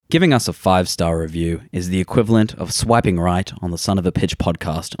Giving us a 5-star review is the equivalent of swiping right on the Son of a Pitch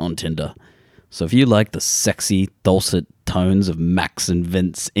podcast on Tinder. So if you like the sexy, dulcet tones of Max and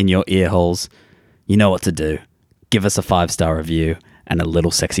Vince in your ear holes, you know what to do. Give us a 5-star review and a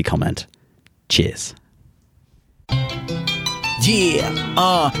little sexy comment. Cheers.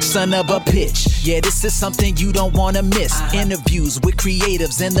 Yeah, son of a pitch. Yeah, this is something you don't want to miss. Interviews with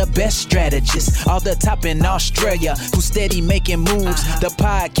creatives and the best strategists. All the top in Australia who steady making moves. The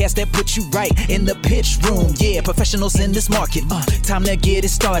podcast that puts you right in the pitch room. Yeah, professionals in this market. Time to get it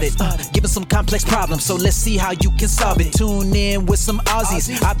started. Give us some complex problems, so let's see how you can solve it. Tune in with some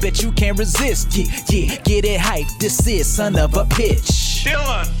Aussies. I bet you can't resist. Yeah, get it hyped. This is Son of a Pitch.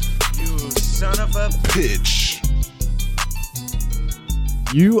 Dylan, you son of a Pitch.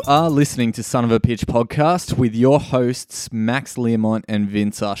 You are listening to Son of a Pitch podcast with your hosts, Max Learmont and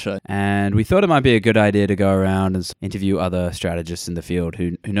Vince Usher. And we thought it might be a good idea to go around and interview other strategists in the field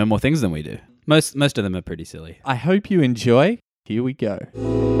who know more things than we do. Most of them are pretty silly. I hope you enjoy. Here we go.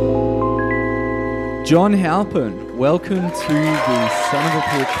 John Halpin, welcome to the Son of a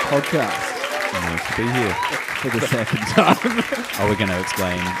Pitch podcast. Nice to be here. For the second time. Are we going to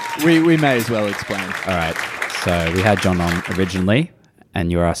explain? We may as well explain. All right. So we had John on originally, and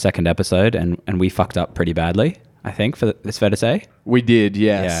you're our second episode, and we fucked up pretty badly, I think, it's fair to say. We did,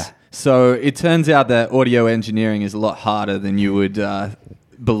 yes. Yeah. So it turns out that audio engineering is a lot harder than you would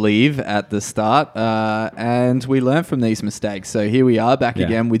believe at the start, and we learned from these mistakes. So here we are back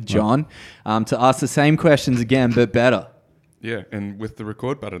again with John to ask the same questions again, but better. Yeah, and with the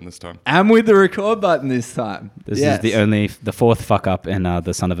record button this time. And with the record button this time. This is the fourth fuck up in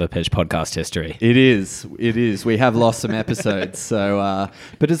the Son of a Pitch podcast history. It is. We have lost some episodes, so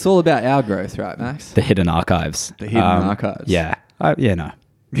but it's all about our growth, right, Max? The hidden archives. The hidden archives. Yeah. No.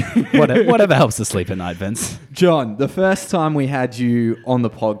 Whatever helps us sleep at night, Vince. John, the first time we had you on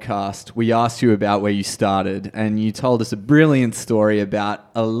the podcast, we asked you about where you started, and you told us a brilliant story about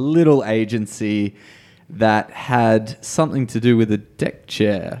a little agency that had something to do with a deck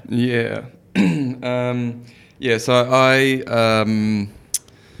chair. Yeah. So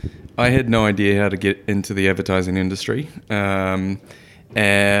I had no idea how to get into the advertising industry when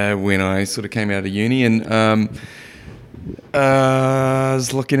I sort of came out of uni, and I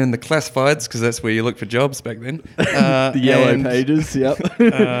was looking in the classifieds because that's where you look for jobs back then. The yellow pages, yep.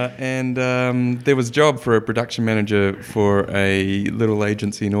 And there was a job for a production manager for a little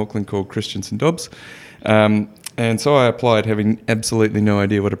agency in Auckland called Christensen Dobbs. And so I applied having absolutely no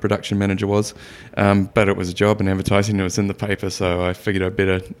idea what a production manager was, but it was a job in advertising, it was in the paper, so I figured I'd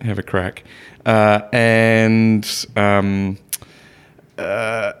better have a crack. I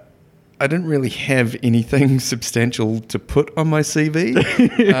didn't really have anything substantial to put on my CV,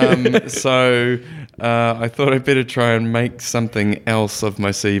 so I thought I'd better try and make something else of my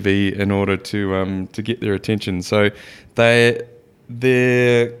CV in order to get their attention. So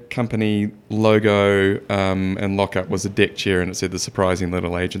their company logo and lockup was a deck chair, and it said the surprising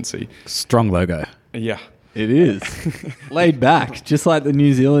little agency. Strong logo. Yeah. It is. Laid back, just like the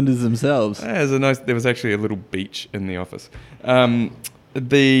New Zealanders themselves. There was actually a little beach in the office. And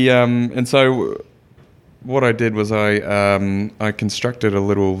so what I did was I constructed a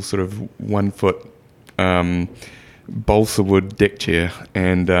little sort of 1 foot balsa wood deck chair,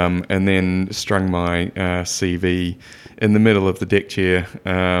 and then strung my CV in the middle of the deck chair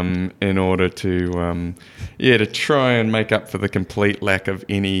in order to try and make up for the complete lack of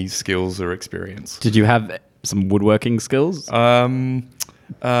any skills or experience. Did you have some woodworking skills? I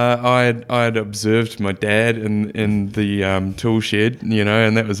had observed my dad in the tool shed,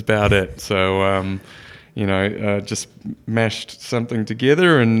 and that was about it. So just mashed something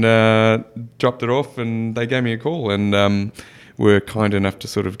together and dropped it off, and they gave me a call and were kind enough to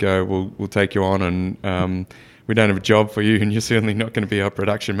sort of go, we'll take you on, and we don't have a job for you, and you're certainly not going to be our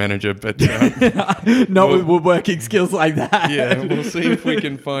production manager, but not with woodworking skills like that. Yeah, we'll see if we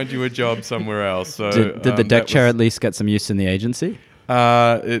can find you a job somewhere else. So did the deck chair at least get some use in the agency?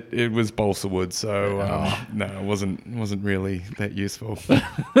 It was balsa wood, so no, it wasn't really that useful.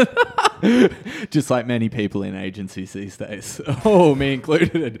 Just like many people in agencies these days. Oh, me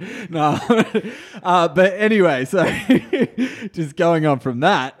included. No, but anyway, so just going on from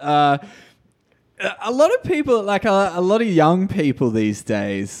that. A lot of people, like a lot of young people these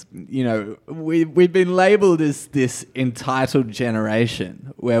days, we've been labelled as this entitled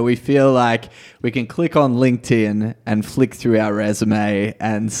generation where we feel like we can click on LinkedIn and flick through our resume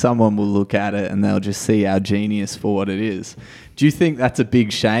and someone will look at it and they'll just see our genius for what it is. Do you think that's a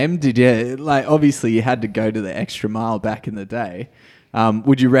big shame? Did you, obviously you had to go to the extra mile back in the day.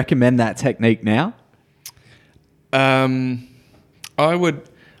 Would you recommend that technique now? I would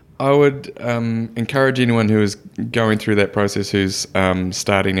I would encourage anyone who is going through that process, who's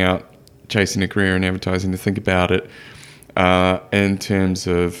starting out chasing a career in advertising, to think about it in terms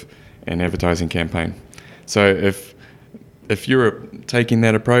of an advertising campaign. So if you're taking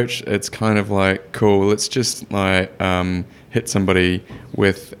that approach, it's kind of like, cool, let's just like hit somebody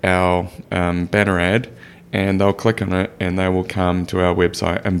with our banner ad, and they'll click on it and they will come to our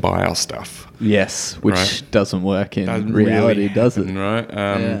website and buy our stuff. Yes, which right? doesn't work in Doesn't reality, really does it? happen, right?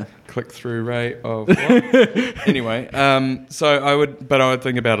 Yeah. Click-through rate of what? Anyway, so I would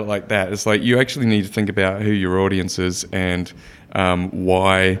think about it like that. It's like you actually need to think about who your audience is and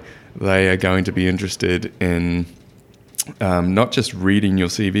why they are going to be interested in not just reading your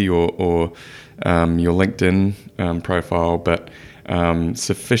CV or your LinkedIn profile, but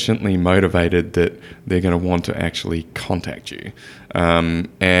sufficiently motivated that they're going to want to actually contact you,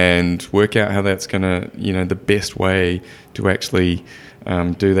 and work out how that's going to, the best way to actually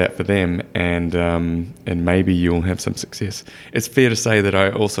do that for them, and maybe you'll have some success. It's fair to say that I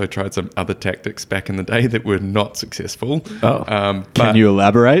also tried some other tactics back in the day that were not successful. Can you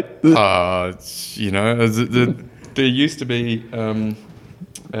elaborate? There used to be a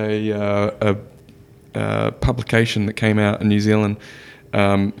publication that came out in New Zealand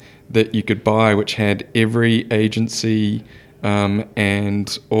that you could buy, which had every agency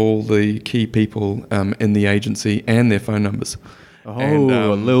and all the key people in the agency and their phone numbers. Oh,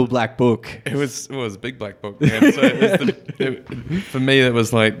 a little black book. It was a big black book. And so for me, it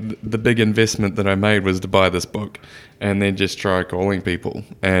was like the big investment that I made was to buy this book and then just try calling people.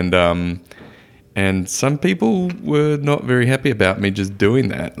 And some people were not very happy about me just doing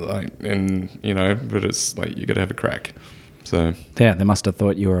that. But it's like, you got to have a crack. So Yeah, they must have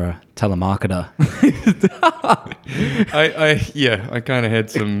thought you were a telemarketer. I kind of had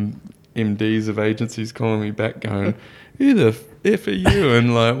some MDs of agencies calling me back going, who the F are you?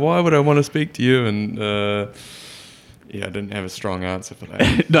 And like, why would I want to speak to you? And I didn't have a strong answer for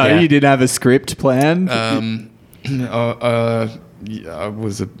that. You didn't have a script planned? I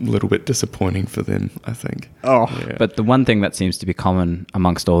was a little bit disappointing for them, I think. Oh. Yeah. But the one thing that seems to be common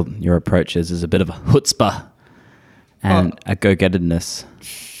amongst all your approaches is a bit of a chutzpah and a go-gettedness.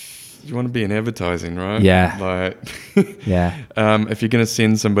 You want to be in advertising, right? Yeah. Yeah. If you're going to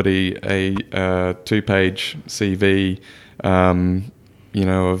send somebody a 2-page CV,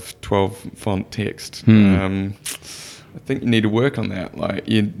 of 12 font text, I think you need to work on that. Like,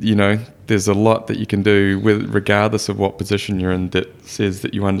 there's a lot that you can do regardless of what position you're in, that says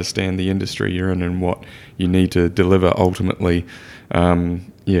that you understand the industry you're in and what you need to deliver ultimately.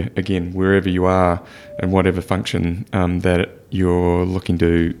 Again, wherever you are and whatever function that you're looking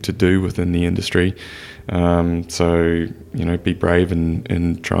to do within the industry. Be brave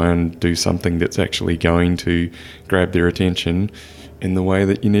and try and do something that's actually going to grab their attention in the way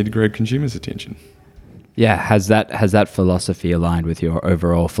that you need to grab consumers' attention. Yeah, has that philosophy aligned with your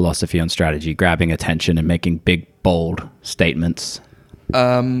overall philosophy on strategy, grabbing attention and making big, bold statements?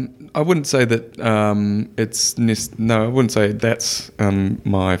 I wouldn't say that I wouldn't say that's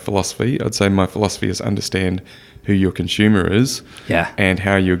my philosophy. I'd say my philosophy is understand who your consumer is, and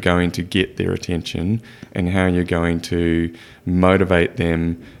how you're going to get their attention and how you're going to motivate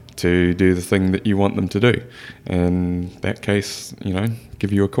them to do the thing that you want them to do. In that case,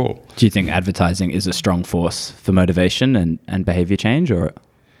 give you a call. Do you think advertising is a strong force for motivation and behavior change, or?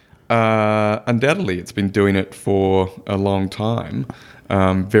 Undoubtedly, it's been doing it for a long time,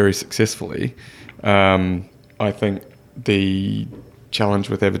 very successfully. I think the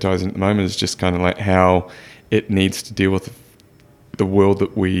challenge with advertising at the moment is just kind of like how it needs to deal with the world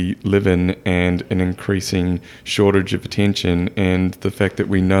that we live in and an increasing shortage of attention, and the fact that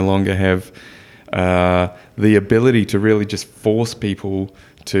we no longer have the ability to really just force people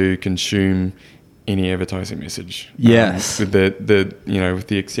to consume any advertising message. Yes. With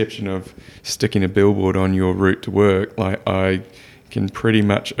the exception of sticking a billboard on your route to work, like, I can pretty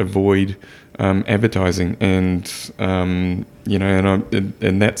much avoid advertising, and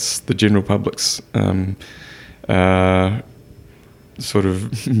that's the general public's sort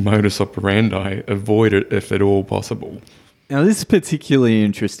of modus operandi. Avoid it if at all possible. Now, this is particularly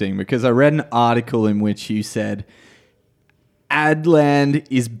interesting because I read an article in which you said Adland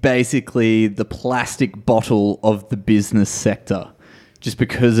is basically the plastic bottle of the business sector, just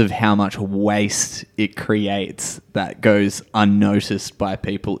because of how much waste it creates that goes unnoticed by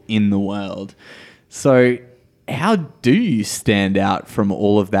people in the world. So how do you stand out from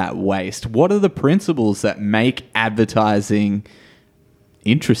all of that waste? What are the principles that make advertising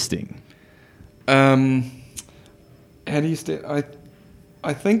interesting? How do you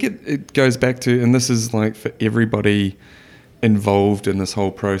I think it goes back to, and this is like for everybody involved in this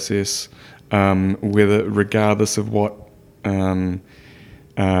whole process, regardless of what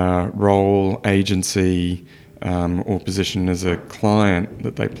role, agency, or position as a client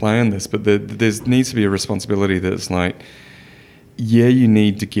that they play in this. But there needs to be a responsibility that's like, yeah, you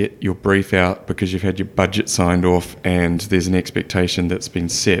need to get your brief out because you've had your budget signed off, and there's an expectation that's been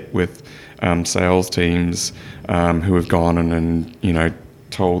set with sales teams who have gone and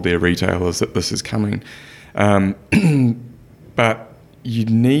told their retailers that this is coming. But you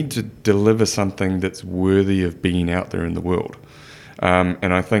need to deliver something that's worthy of being out there in the world.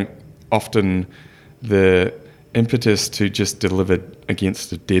 And I think often the impetus to just deliver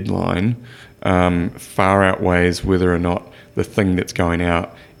against a deadline far outweighs whether or not the thing that's going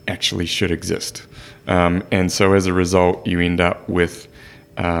out actually should exist. And so as a result, you end up with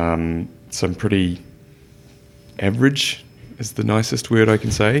some pretty average, is the nicest word I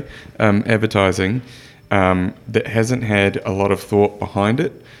can say, advertising that hasn't had a lot of thought behind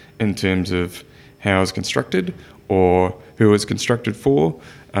it in terms of how it's constructed or who it's constructed for.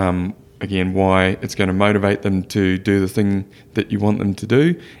 Again, why it's going to motivate them to do the thing that you want them to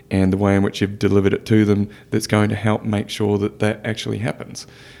do, and the way in which you've delivered it to them that's going to help make sure that that actually happens.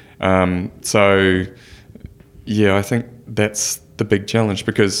 So, yeah, I think that's the big challenge,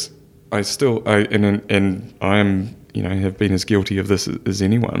 because I am, have been as guilty of this as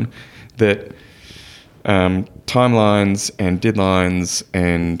anyone, that timelines and deadlines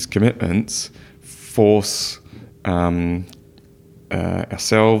and commitments force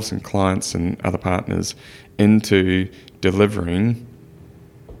ourselves and clients and other partners into delivering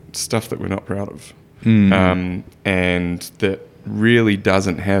stuff that we're not proud of, and that really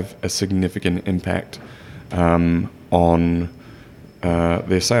doesn't have a significant impact on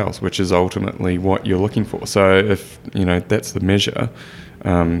their sales, which is ultimately what you're looking for. So if that's the measure,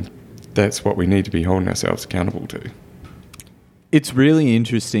 that's what we need to be holding ourselves accountable to. It's really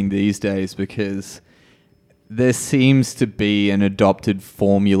interesting these days because there seems to be an adopted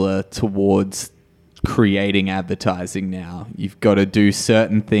formula towards creating advertising now. You've got to do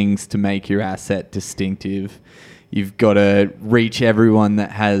certain things to make your asset distinctive. You've got to reach everyone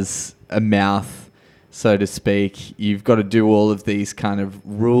that has a mouth, so to speak. You've got to do all of these kind of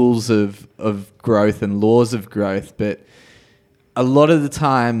rules of growth and laws of growth. But a lot of the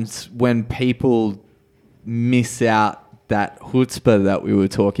times when people miss out that chutzpah that we were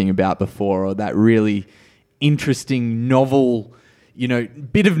talking about before, or that really interesting, novel,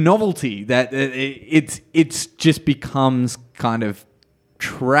 bit of novelty, that it's just becomes kind of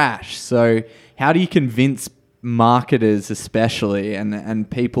trash. So how do you convince marketers, especially, and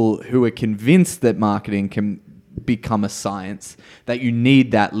people who are convinced that marketing can become a science, that you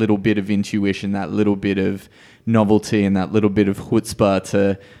need that little bit of intuition, that little bit of novelty, and that little bit of chutzpah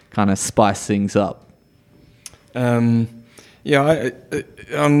to kind of spice things up? I'm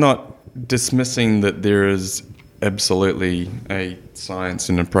not dismissing that there is absolutely a science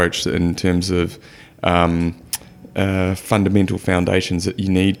and approach in terms of fundamental foundations that you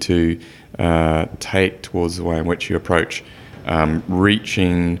need to take towards the way in which you approach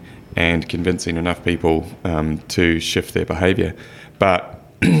reaching and convincing enough people to shift their behaviour. But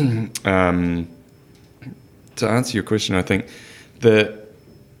to answer your question, I think that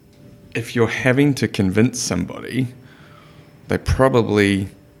if you're having to convince somebody, they probably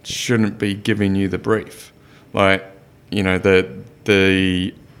shouldn't be giving you the brief. Like,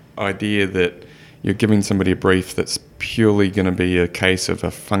 the idea that you're giving somebody a brief that's purely going to be a case of a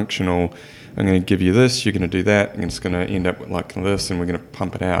functional, I'm going to give you this, you're going to do that, and it's going to end up with like this, and we're going to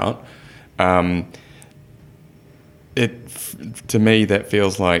pump it out. To me, that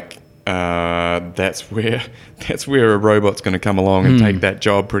feels like that's where a robot's going to come along and take that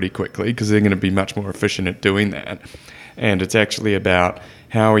job pretty quickly, because they're going to be much more efficient at doing that. And it's actually about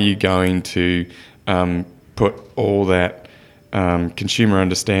how are you going to put all that consumer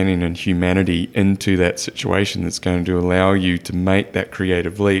understanding and humanity into that situation that's going to allow you to make that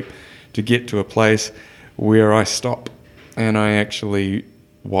creative leap to get to a place where I stop and I actually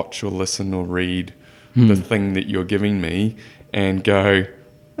watch or listen or read the thing that you're giving me and go,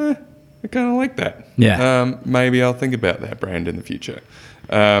 I kind of like that. Yeah. Maybe I'll think about that brand in the future.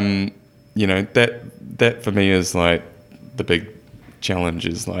 That for me is like the big challenge,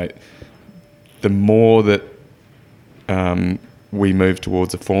 is like the more that we move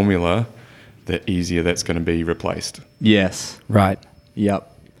towards a formula, the easier that's going to be replaced. Yes. Right. Yep.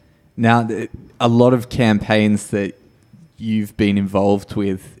 Now, a lot of campaigns that you've been involved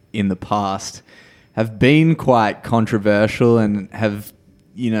with in the past have been quite controversial and have,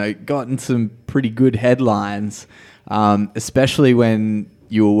 gotten some pretty good headlines, especially when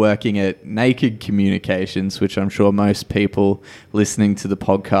you were working at Naked Communications, which I'm sure most people listening to the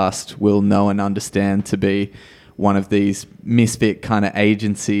podcast will know and understand to be one of these misfit kind of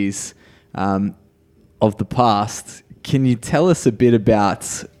agencies of the past. Can you tell us a bit about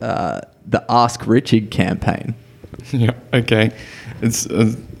the Ask Richard campaign? Yeah, okay. It's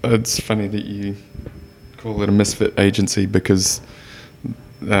funny that you call it a misfit agency, because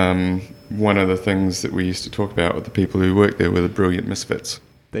one of the things that we used to talk about with the people who worked there were the brilliant misfits.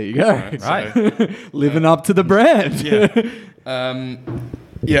 There you go. Right. So, Living up to the brand.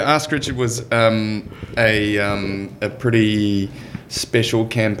 Yeah, Ask Richard was a pretty special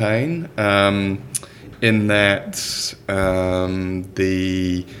campaign in that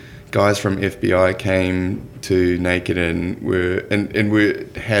the guys from FBI came to Naked and we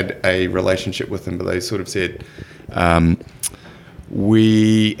had a relationship with them, but they sort of said,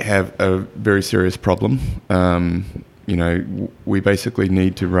 we have a very serious problem. We basically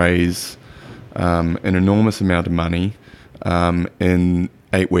need to raise an enormous amount of money in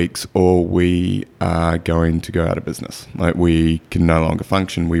 8 weeks, or we are going to go out of business. Like, we can no longer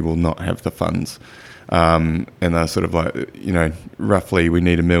function. We will not have the funds. And they're sort of like, roughly we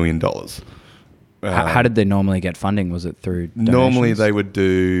need $1 million. How did they normally get funding? Was it through donations? Normally they would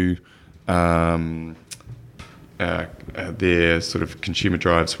do their sort of consumer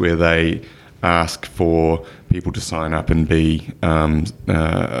drives where they ask for people to sign up and be, what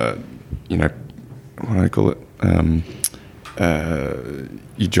do I call it?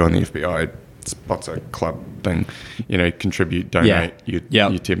 You join the FBI sponsor club thing, contribute, donate your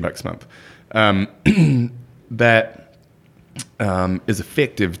 $10 a month. That is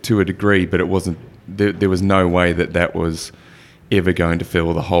effective to a degree, but it wasn't. There was no way that was ever going to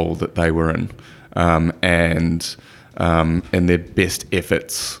fill the hole that they were in, and their best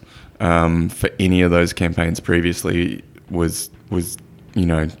efforts for any of those campaigns previously was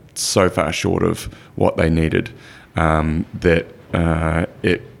so far short of what they needed that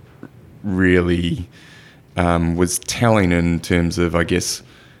it really was telling in terms of, I guess,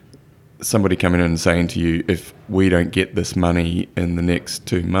 somebody coming in and saying to you, if we don't get this money in the next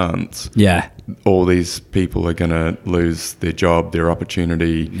 2 months, all these people are going to lose their job, their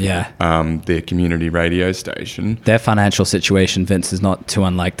opportunity, their community radio station. Their financial situation, Vince, is not too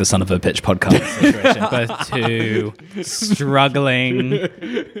unlike the Son of a Pitch podcast situation. Both two struggling,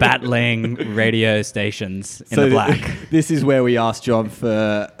 battling radio stations in the black. This is where we asked John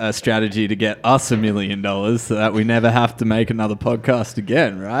for a strategy to get us $1 million so that we never have to make another podcast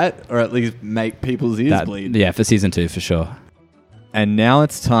again, right? Or at least make people's ears bleed. Yeah, for season 2, for sure. And now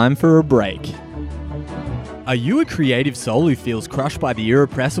it's time for a break. Are you a creative soul who feels crushed by the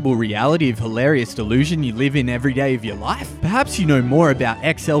irrepressible reality of hilarious delusion you live in every day of your life? Perhaps you know more about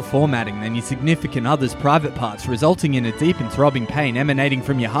Excel formatting than your significant other's private parts, resulting in a deep and throbbing pain emanating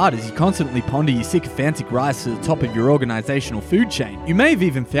from your heart as you constantly ponder your sycophantic rise to the top of your organizational food chain. You may have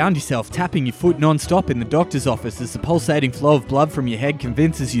even found yourself tapping your foot non-stop in the doctor's office as the pulsating flow of blood from your head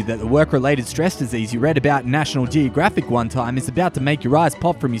convinces you that the work-related stress disease you read about in National Geographic one time is about to make your eyes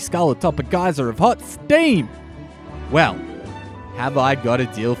pop from your skull atop a geyser of hot steam. Well, have I got a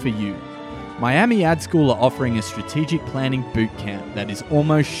deal for you? Miami Ad School are offering a strategic planning boot camp that is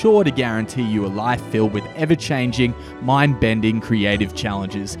almost sure to guarantee you a life filled with ever-changing, mind-bending creative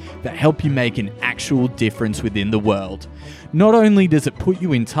challenges that help you make an actual difference within the world. Not only does it put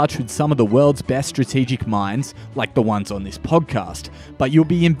you in touch with some of the world's best strategic minds, like the ones on this podcast, but you'll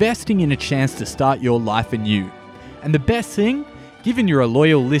be investing in a chance to start your life anew. And the best thing? Given you're a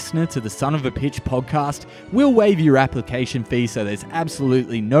loyal listener to the Son of a Pitch podcast, we'll waive your application fee so there's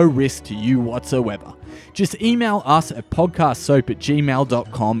absolutely no risk to you whatsoever. Just email us at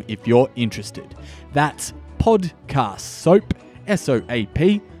podcastsoap@gmail.com if you're interested. That's podcastsoap,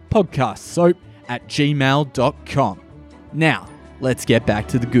 S-O-A-P, podcastsoap@gmail.com. Now, let's get back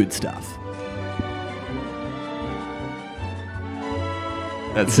to the good stuff.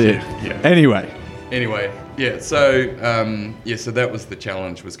 That's it. Yeah. Anyway, so that was the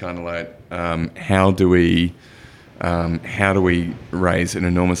challenge. Was kind of like, how do we raise an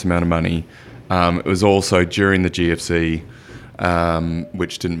enormous amount of money? It was also during the GFC,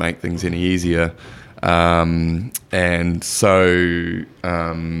 which didn't make things any easier, and so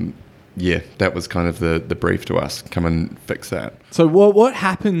that was kind of the brief to us. Come and fix that. So what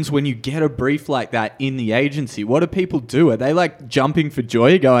happens when you get a brief like that in the agency? What do people do? Are they like jumping for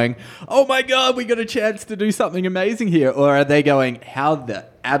joy going, oh my God, we got a chance to do something amazing here? Or are they going, how the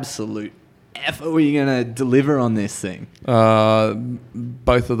absolute F are we going to deliver on this thing?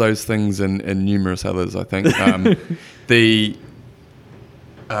 Both of those things and numerous others, I think.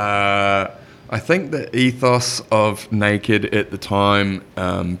 I think the ethos of Naked at the time,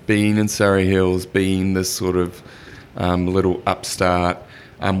 being in Surrey Hills, being this sort of little upstart,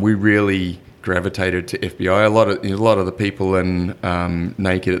 we really gravitated to FBI. A lot of the people in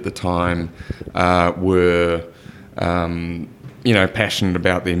Naked at the time were, passionate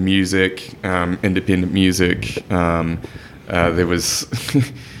about their music, independent music. There was,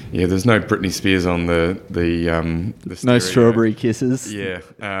 there's no Britney Spears on the No stereo. Strawberry Kisses. Yeah.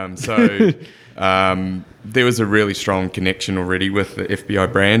 So there was a really strong connection already with the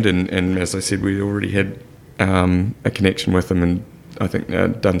FBI brand, and as I said, we already had a connection with them, and I think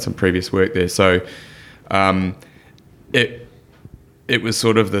done some previous work there. So it was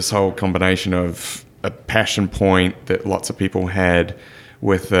sort of this whole combination of a passion point that lots of people had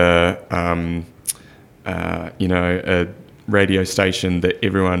with a radio station that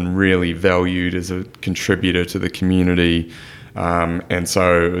everyone really valued as a contributor to the community. And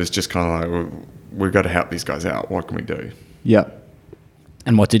so it was just kind of like, well, we've got to help these guys out. What can we do? Yeah.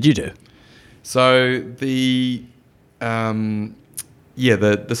 And what did you do? So the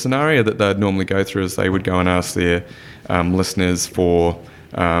scenario that they'd normally go through is they would go and ask their listeners for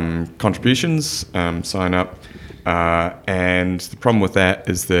contributions, sign up. And the problem with that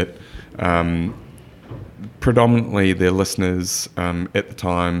is that predominantly their listeners at the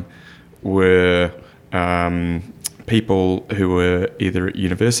time were people who were either at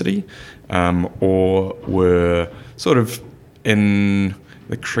university or were sort of in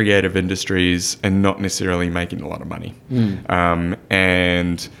the creative industries and not necessarily making a lot of money.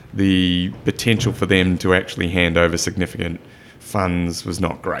 And the potential for them to actually hand over significant funds was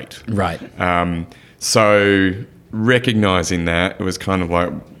not great. Right. So recognizing that, it was kind of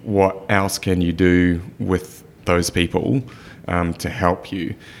like, what else can you do with those people to help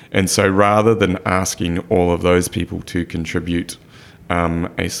you? And so rather than asking all of those people to contribute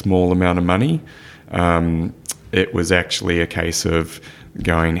a small amount of money, it was actually a case of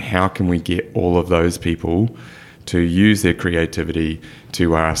going, how can we get all of those people to use their creativity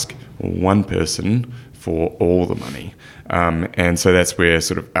to ask one person for all the money? And so that's where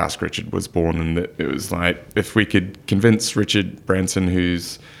sort of Ask Richard was born, and it was like, if we could convince Richard Branson,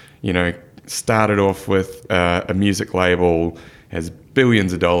 who's, started off with a music label, has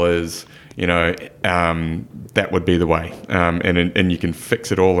billions of dollars, that would be the way. And you can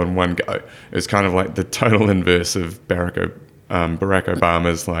fix it all in one go. It was kind of like the total inverse of Barack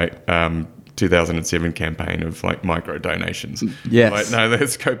Obama's 2007 campaign of micro donations. Yes. Like, no,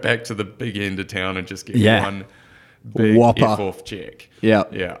 let's go back to the big end of town and just get one big Whopper. F-off check. Yeah.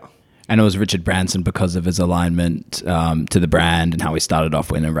 Yeah. And it was Richard Branson because of his alignment to the brand and how he started off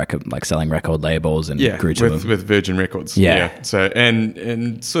with selling record labels and grew to with Virgin Records. Yeah. So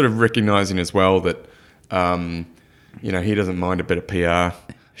and sort of recognizing as well that he doesn't mind a bit of PR.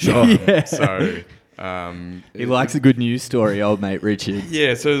 Sure. Yeah. So He likes a good news story, old mate Richard.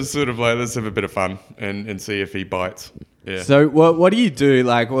 yeah. So it's sort of like, let's have a bit of fun and see if he bites. Yeah. So what do you do?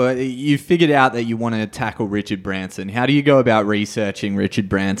 You figured out that you want to tackle Richard Branson. How do you go about researching Richard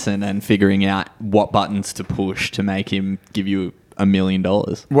Branson and figuring out what buttons to push to make him give you $1 million?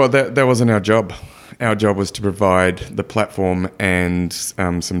 Well, that wasn't our job. Our job was to provide the platform and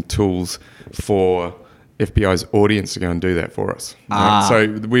some tools for FBI's audience to go and do that for us. Right? So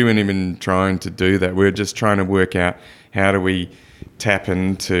we weren't even trying to do that. We were just trying to work out, how do we tap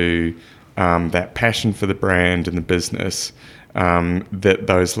into that passion for the brand and the business that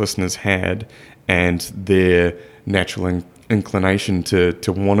those listeners had, and their natural inclination to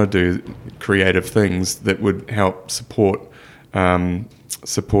want to do creative things that would help support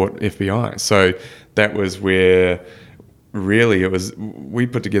FBI. So that was where really we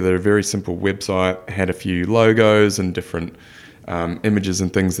put together a very simple website, had a few logos and different images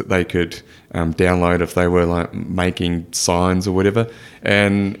and things that they could download if they were making signs or whatever,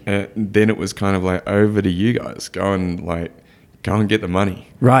 and then it was kind of like, over to you guys, go and get the money.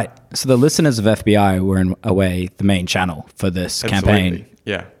 Right. So the listeners of FBI were in a way the main channel for this campaign.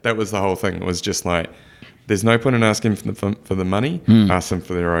 Yeah, that was the whole thing. It was just like, there's no point in asking for the money. Ask them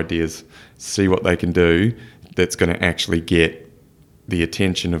for their ideas, see what they can do that's going to actually get the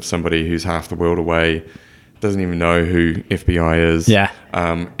attention of somebody who's half the world away, doesn't even know who FBI is,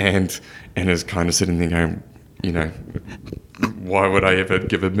 and is kind of sitting there going, why would I ever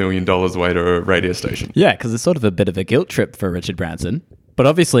give $1 million away to a radio station? Yeah, because it's sort of a bit of a guilt trip for Richard Branson, but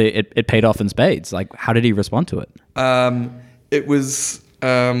obviously it paid off in spades. How did he respond to it? It was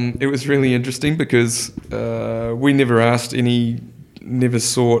really interesting because we never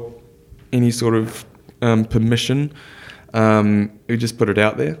sought any sort of permission. We just put it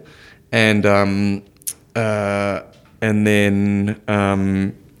out there, and then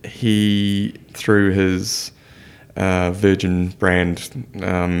he, through his Virgin brand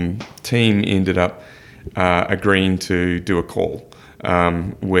team, ended up agreeing to do a call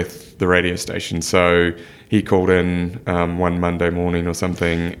with the radio station. So he called in one Monday morning or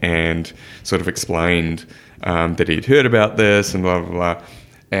something and sort of explained that he'd heard about this and blah, blah, blah.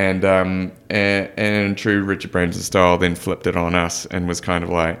 And in true Richard Branson style, then flipped it on us and was kind of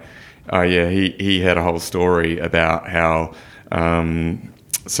like, oh yeah, he had a whole story about how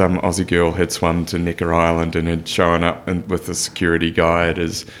some Aussie girl had swum to Necker Island and had shown up with a security guy at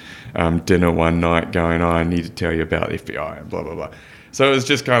his dinner one night going, oh, I need to tell you about the FBI and blah, blah, blah. So it was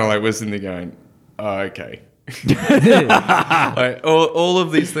just kind of like, we're sitting there going, oh, okay. Like all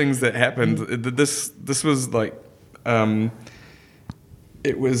of these things that happened, this was like,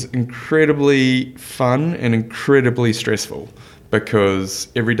 it was incredibly fun and incredibly stressful because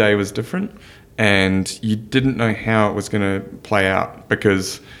every day was different and you didn't know how it was going to play out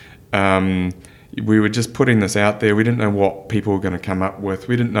because we were just putting this out there. We didn't know what people were going to come up with.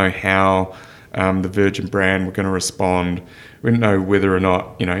 We didn't know how the Virgin brand were going to respond. We didn't know whether or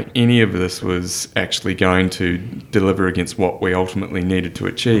not, any of this was actually going to deliver against what we ultimately needed to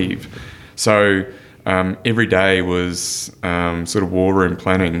achieve. So every day was sort of war room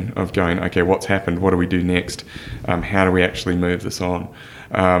planning of going, okay, what's happened? What do we do next? How do we actually move this on?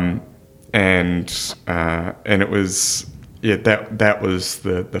 And it was, that was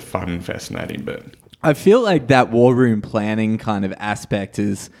the fun, fascinating bit. I feel like that war room planning kind of aspect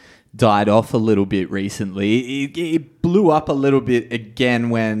has died off a little bit recently. It blew up a little bit again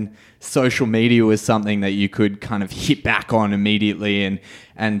when social media was something that you could kind of hit back on immediately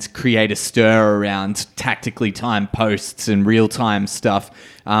and create a stir around tactically timed posts and real-time stuff.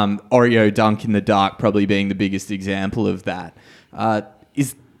 Oreo Dunk in the Dark probably being the biggest example of that.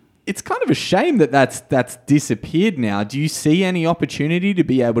 It's kind of a shame that that's disappeared now. Do you see any opportunity to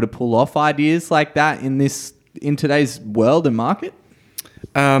be able to pull off ideas like that in today's world and market?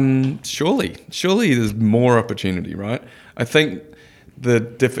 Surely there's more opportunity, right? I think the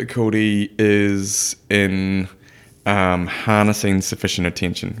difficulty is in harnessing sufficient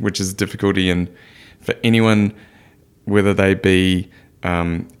attention, which is difficulty for anyone, whether they be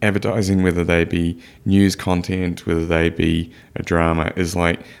advertising, whether they be news content, whether they be a drama, is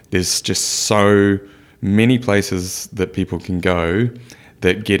like there's just so many places that people can go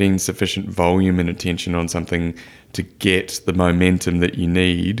that getting sufficient volume and attention on something to get the momentum that you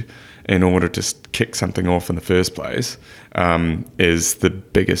need in order to kick something off in the first place is the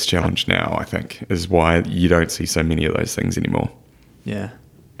biggest challenge now, I think, is why you don't see so many of those things anymore. Yeah,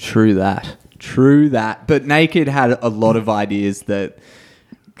 true that. But Naked had a lot of ideas that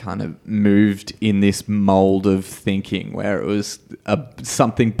kind of moved in this mold of thinking where it was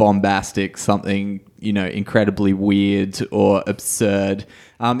something bombastic, something, incredibly weird or absurd.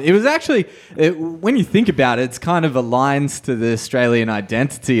 It was actually, when you think about it, it's kind of aligns to the Australian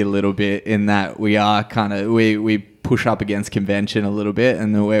identity a little bit in that we are kind of, we push up against convention a little bit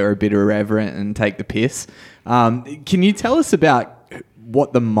and we're a bit irreverent and take the piss. Can you tell us about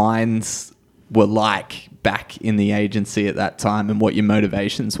what the minds were like back in the agency at that time and what your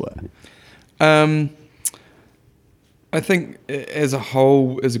motivations were? I think as a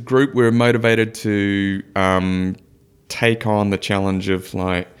whole, as a group, we're motivated to take on the challenge of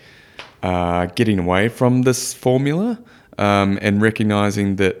getting away from this formula and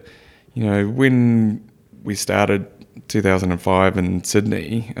recognizing that, when we started 2005 in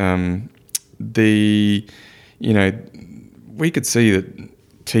Sydney, we could see that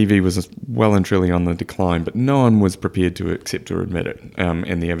TV was well and truly on the decline, but no one was prepared to accept or admit it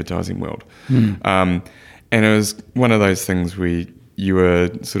in the advertising world. And it was one of those things where you were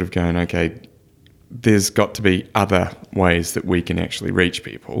sort of going, okay, there's got to be other ways that we can actually reach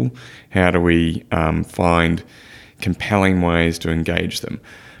people. How do we find compelling ways to engage them?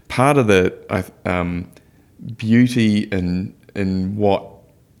 Part of the beauty in what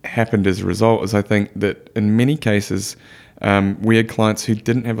happened as a result is I think that in many cases we had clients who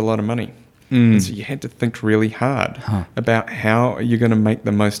didn't have a lot of money. And so you had to think really hard about how you're going to make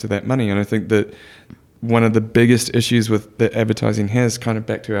the most of that money. And I think that one of the biggest issues with that advertising has, kind of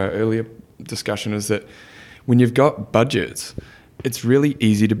back to our earlier discussion, is that when you've got budgets, it's really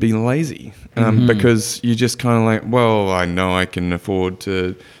easy to be lazy because you just kind of like, well, I know I can afford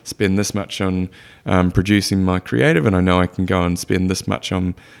to spend this much on producing my creative, and I know I can go and spend this much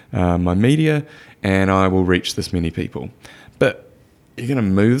on my media, and I will reach this many people. But you're going to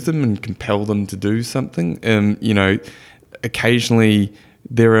move them and compel them to do something. And, occasionally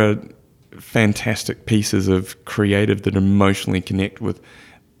there are fantastic pieces of creative that emotionally connect with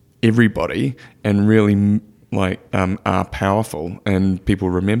everybody and really are powerful and people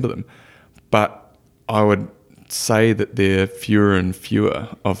remember them. But I would say that there are fewer and fewer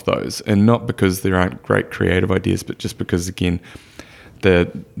of those, and not because there aren't great creative ideas, but just because, again,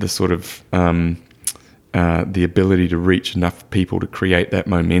 the sort of the ability to reach enough people to create that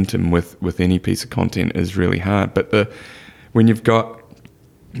momentum with any piece of content is really hard. But when you've got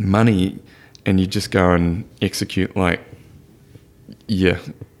money and you just go and execute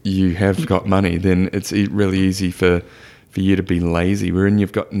you have got money, then it's really easy for you to be lazy. Wherein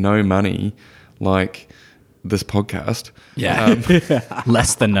you've got no money, like this podcast.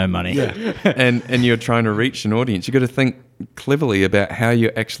 Less than no money. And you're trying to reach an audience. You've got to think cleverly about how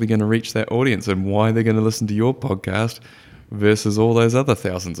you're actually going to reach that audience and why they're going to listen to your podcast versus all those other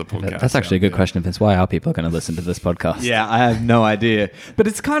thousands of podcasts. That's actually a good question, Vince. Why are people going to listen to this podcast? Yeah, I have no idea. But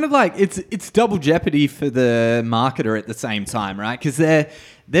it's kind of like it's double jeopardy for the marketer at the same time, right? Because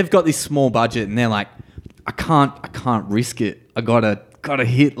they've got this small budget and they're like, I can't risk it. I gotta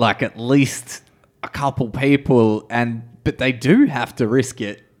hit like at least a couple people, but they do have to risk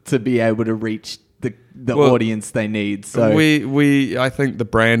it to be able to reach the audience they need. So I think the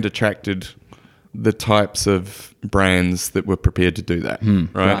brand attracted the types of brands that were prepared to do that,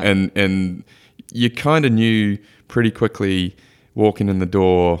 right? And you kind of knew pretty quickly walking in the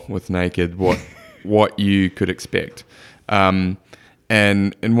door with Naked what you could expect. And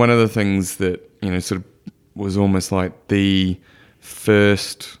one of the things that sort of was almost like the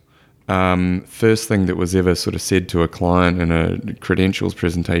first thing that was ever sort of said to a client in a credentials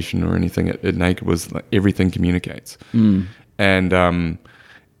presentation or anything at Naked was like, everything communicates.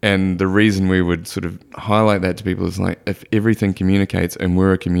 And the reason we would sort of highlight that to people is like, if everything communicates and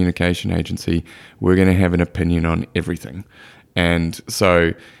we're a communication agency, we're going to have an opinion on everything. And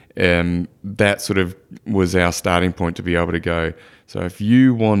so that sort of was our starting point to be able to go, so if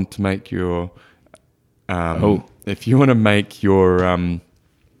you want to make your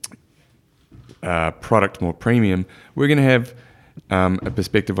product more premium, we're going to have a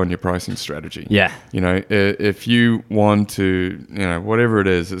perspective on your pricing strategy. Yeah. If you want to, whatever it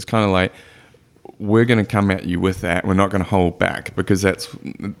is, it's kind of like, we're going to come at you with that. We're not going to hold back, because that's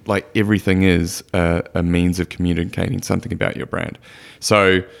like everything is a means of communicating something about your brand.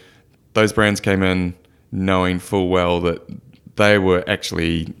 So those brands came in knowing full well that they were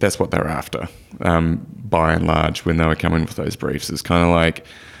actually, that's what they were after, by and large, when they were coming with those briefs. It's kind of like,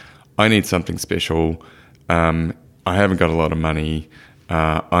 I need something special. I haven't got a lot of money.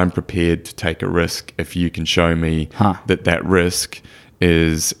 I'm prepared to take a risk if you can show me that risk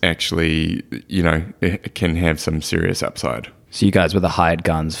is actually, it can have some serious upside. So you guys were the hired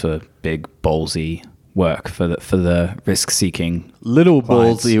guns for big, ballsy work, for the risk-seeking little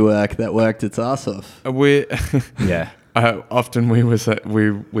clients. Ballsy work that worked its ass off. Often we would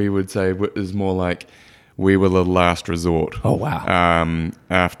say it was more like we were the last resort. Oh, wow.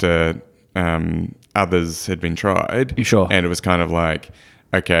 After others had been tried. You sure? And it was kind of like,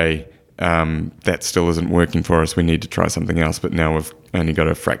 okay, that still isn't working for us. We need to try something else. But now we've only got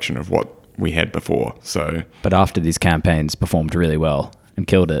a fraction of what we had before. So, but after these campaigns performed really well and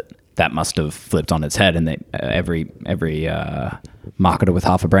killed it, that must have flipped on its head, and every marketer with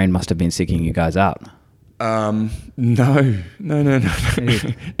half a brain must have been seeking you guys out. No.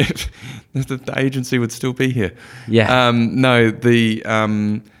 The agency would still be here. Yeah. No,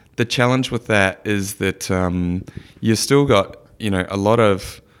 the challenge with that is that you still got a lot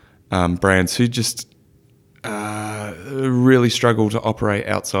of brands who just really struggle to operate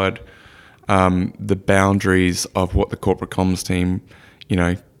outside the boundaries of what the corporate comms team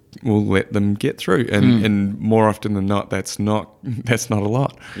will let them get through, and more often than not, that's not a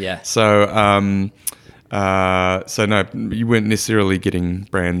lot. Yeah. So so no, you weren't necessarily getting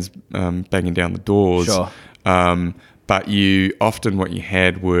brands banging down the doors. Sure. But what you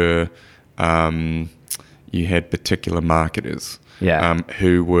had were you had particular marketers. Yeah.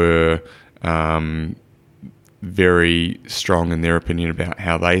 Who were very strong in their opinion about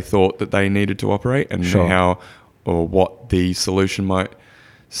how they thought that they needed to operate, and how or what the solution might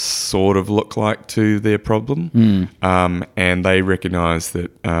sort of look like to their problem. And they recognised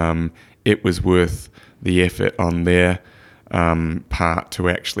that it was worth the effort on their part to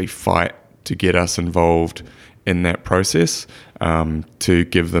actually fight to get us involved in that process, to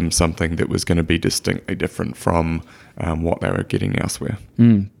give them something that was going to be distinctly different from what they were getting elsewhere.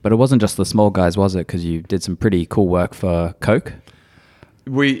 But it wasn't just the small guys, was it? Because you did some pretty cool work for Coke.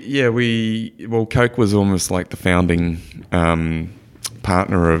 Coke was almost like the founding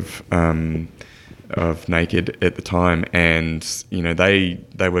partner of Naked at the time, and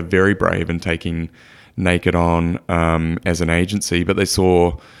they were very brave in taking Naked on as an agency, but they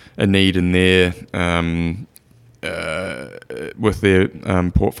saw a need in their with their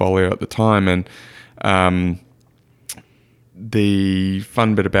portfolio at the time. And the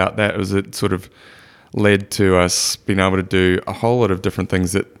fun bit about that was it sort of led to us being able to do a whole lot of different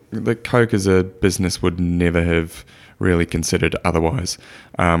things that Coke as a business would never have really considered otherwise,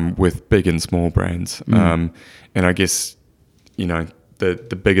 with big and small brands. And I guess,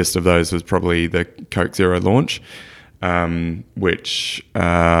 the biggest of those was probably the Coke Zero launch, which, we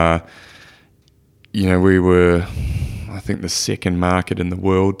were, I think, the second market in the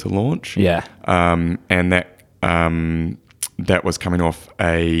world to launch. Yeah. And that was coming off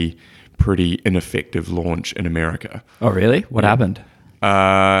a pretty ineffective launch in America. Oh, really? What happened?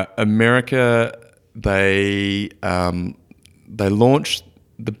 America, they launched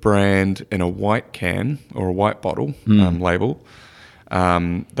the brand in a white can or a white bottle label.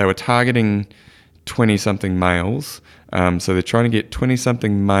 They were targeting 20-something males. So they're trying to get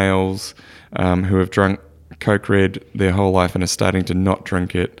 20-something males who have drunk Coke Red their whole life and are starting to not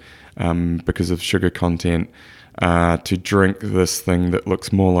drink it because of sugar content, to drink this thing that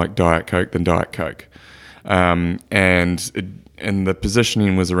looks more like Diet Coke than Diet Coke. And the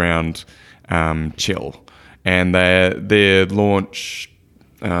positioning was around chill. And their launch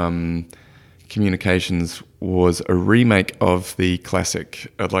communications was a remake of the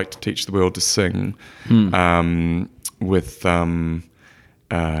classic I'd Like to Teach the World to Sing, with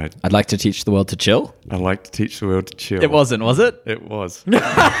I'd like to teach the world to chill. I'd like to teach the world to chill. It wasn't, was it? It was.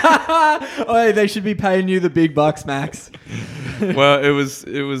 Oh, they should be paying you the big bucks, Max. Well, it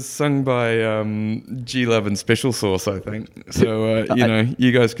was sung by G Love and Special Sauce, I think. So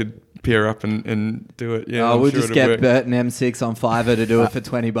you guys could pair up and do it. Yeah, we'll sure just it'll get work. Bert and M6 on Fiverr to do it for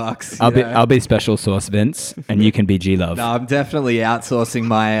 $20. I'll be Special Sauce, Vince, and you can be G Love. No, I'm definitely outsourcing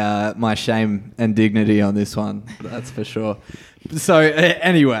my shame and dignity on this one. That's for sure. So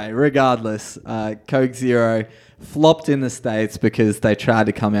anyway, regardless, Coke Zero flopped in the States because they tried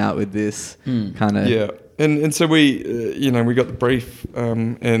to come out with this kind of... Yeah, and so we got the brief,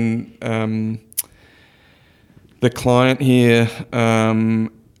 and the client here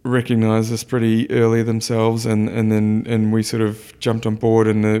recognised this pretty early themselves, and we sort of jumped on board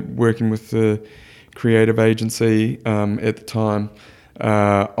and working with the creative agency at the time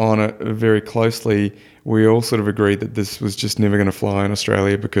on it very closely. We all sort of agreed that this was just never going to fly in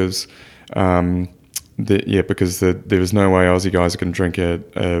Australia because there was no way Aussie guys are going to drink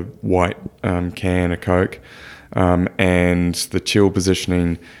a white can of Coke, and the chill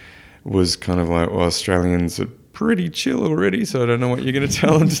positioning was kind of like, well, Australians are pretty chill already, so I don't know what you're going to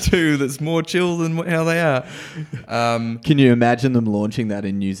tell them to do that's more chill than how they are. Can you imagine them launching that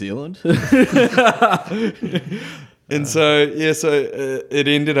in New Zealand? And so it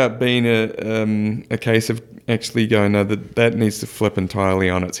ended up being a case of actually going, no, that needs to flip entirely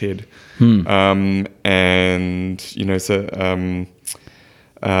on its head. Adam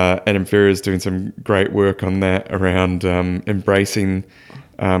Ferrer is doing some great work on that around embracing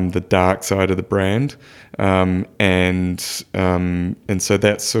the dark side of the brand, and so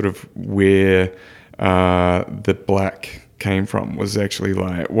that's sort of where the black came from. Was actually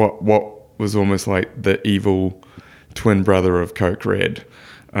like what was almost like the evil twin brother of Coke Red,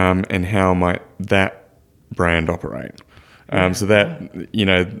 and how might that brand operate? So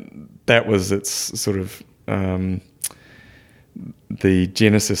that was its sort of the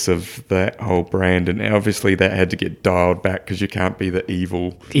genesis of that whole brand, and obviously that had to get dialed back because you can't be the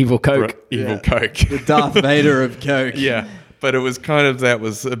evil Coke. Coke, The Darth Vader of Coke. Yeah, but it was kind of, that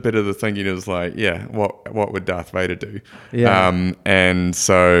was a bit of the thinking. It was like, yeah, what would Darth Vader do? Yeah. And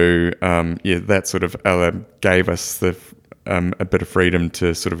so that sort of gave us a bit of freedom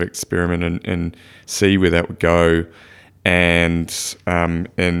to sort of experiment and see where that would go. And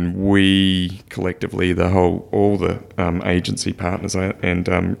we collectively, all the agency partners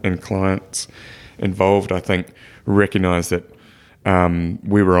and clients involved, I think, recognised that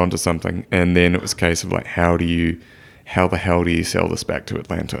we were onto something. And then it was a case of like, how the hell do you sell this back to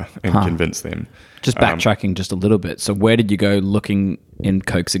Atlanta and convince them? Just backtracking just a little bit. So where did you go looking in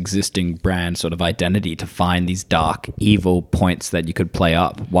Coke's existing brand sort of identity to find these dark, evil points that you could play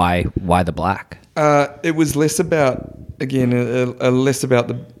up? Why the black? It was less about, again, less about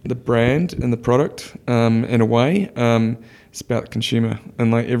the brand and the product in a way. It's about the consumer,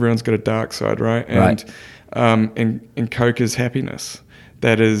 and like everyone's got a dark side, right? And Coke is happiness.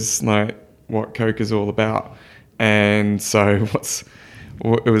 That is like what Coke is all about. And so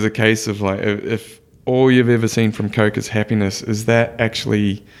it was a case of like, if all you've ever seen from Coke is happiness, is that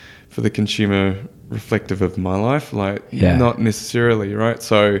actually for the consumer reflective of my life? Like, not necessarily, right?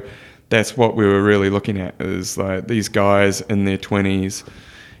 So that's what we were really looking at, is like these guys in their 20s,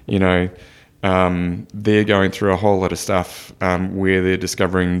 they're going through a whole lot of stuff where they're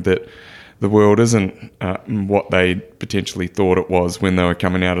discovering that the world isn't what they potentially thought it was when they were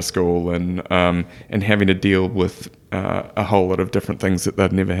coming out of school, and having to deal with a whole lot of different things that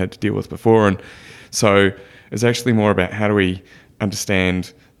they'd never had to deal with before. And so it's actually more about how do we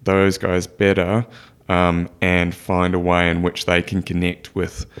understand those guys better, and find a way in which they can connect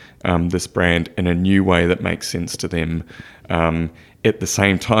with this brand in a new way that makes sense to them, at the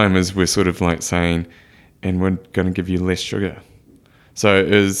same time as we're sort of like saying, and we're going to give you less sugar. So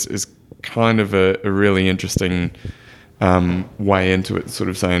it is kind of a really interesting way into it, sort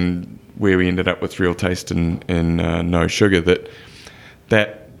of saying where we ended up with real taste and no sugar,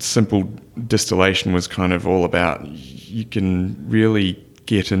 that simple distillation was kind of all about you can really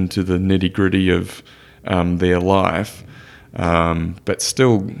get into the nitty-gritty of their life, but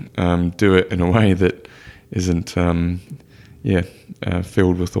still do it in a way that isn't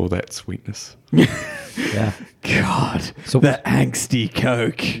filled with all that sweetness. Yeah. God, So the angsty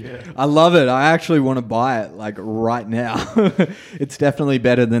Coke. Yeah. I love it. I actually want to buy it like right now. It's definitely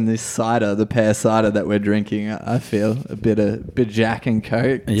better than this cider, the pear cider that we're drinking. I feel a bit Jack and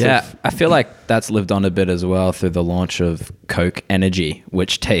Coke. Yeah, I feel like that's lived on a bit as well through the launch of Coke Energy,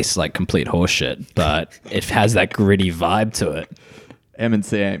 which tastes like complete horseshit, but it has that gritty vibe to it.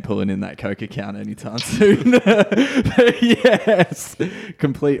 M&C ain't pulling in that Coke account anytime soon. But yes,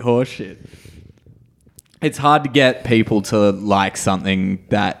 complete horseshit. It's hard to get people to like something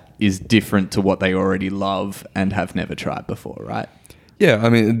that is different to what they already love and have never tried before, right? Yeah, I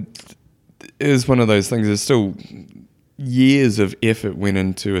mean, it is one of those things. There's still years of effort went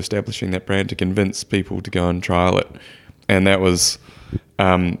into establishing that brand to convince people to go and trial it. And that was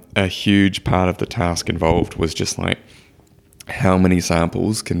a huge part of the task involved, was just like how many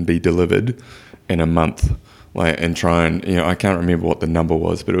samples can be delivered in a month. Like, and try and, I can't remember what the number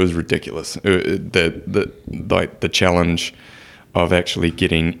was, but it was ridiculous. The challenge of actually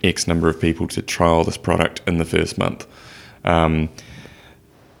getting X number of people to trial this product in the first month.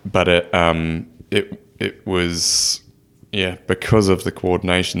 But it was, because of the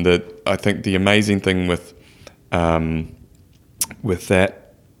coordination, that I think the amazing thing with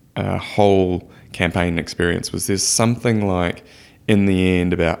that whole campaign experience was there's something like, in the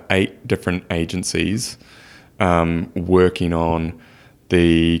end, about 8 different agencies working on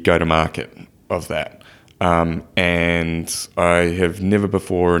the go-to-market of that. And I have never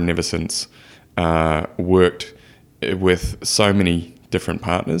before and never since worked with so many different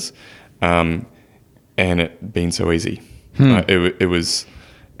partners, and it been so easy. It was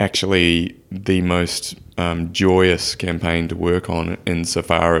actually the most joyous campaign to work on,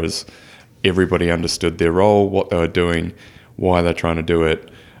 insofar as everybody understood their role, what they were doing, why they're trying to do it,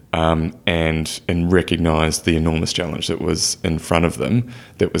 and recognised the enormous challenge that was in front of them.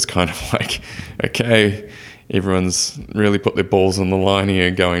 That was kind of like, okay, everyone's really put their balls on the line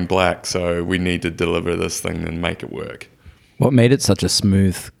here, going black, so we need to deliver this thing and make it work. What made it such a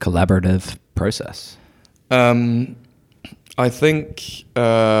smooth, collaborative process? I think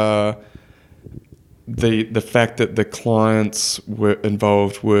the fact that the clients were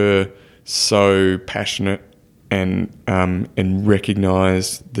involved were so passionate and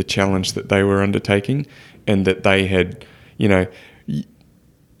recognised the challenge that they were undertaking, and that they had,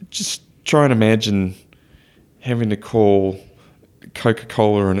 just try and imagine having to call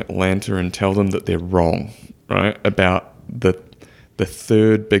Coca-Cola in Atlanta and tell them that they're wrong, right, about the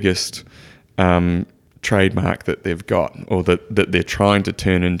third biggest trademark that they've got, or that they're trying to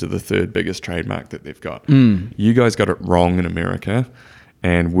turn into the third biggest trademark that they've got. You guys got it wrong in America,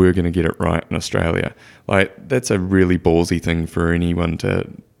 and we're going to get it right in Australia. Like, that's a really ballsy thing for anyone to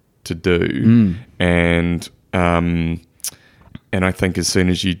do. And I think as soon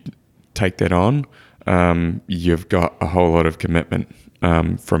as you take that on, you've got a whole lot of commitment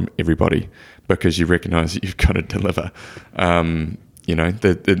from everybody, because you recognise that you've got to deliver. And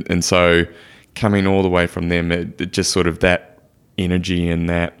so coming all the way from them, it just sort of that energy and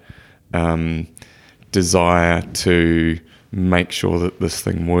that desire to make sure that this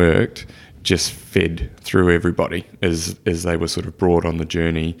thing worked just fed through everybody as they were sort of brought on the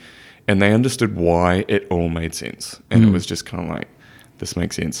journey, and they understood why it all made sense. And it was just kind of like, this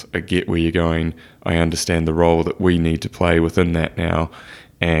makes sense. I get where you're going. I understand the role that we need to play within that now,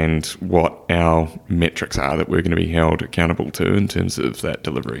 and what our metrics are that we're going to be held accountable to in terms of that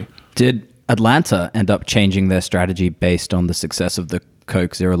delivery. Did Atlanta end up changing their strategy based on the success of the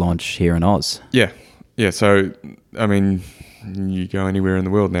Coke Zero launch here in Oz? Yeah. So, I mean, you go anywhere in the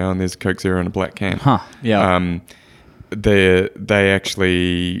world now and there's Coke Zero in a black can. Yeah. They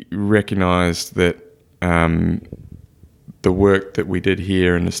actually recognised that the work that we did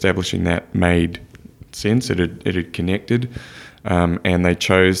here in establishing that made sense. It had connected, and they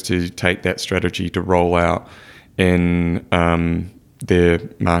chose to take that strategy to roll out in their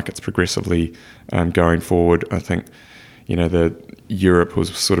markets progressively going forward. I think, the Europe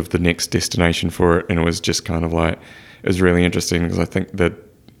was sort of the next destination for it, and it was just kind of like, it was really interesting because I think that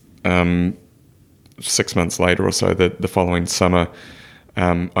 6 months later or so, the following summer,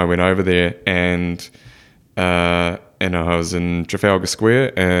 I went over there and I was in Trafalgar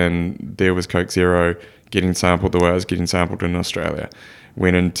Square, and there was Coke Zero getting sampled the way I was getting sampled in Australia.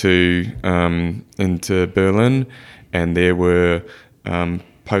 Went into Berlin, and there were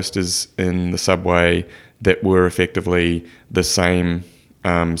posters in the subway that were effectively the same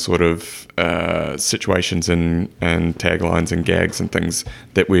sort of situations and taglines and gags and things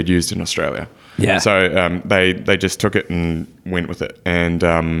that we'd used in Australia. Yeah. So they just took it and went with it. And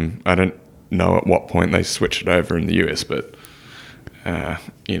I don't know at what point they switched it over in the US, but no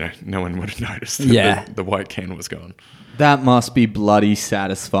one would have noticed that the white can was gone. That must be bloody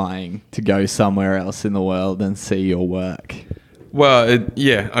satisfying to go somewhere else in the world and see your work. Well,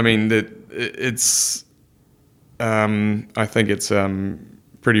 it's. I think it's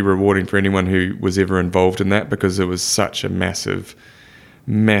pretty rewarding for anyone who was ever involved in that, because it was such a massive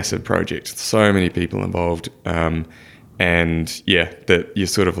project. So many people involved, and that you're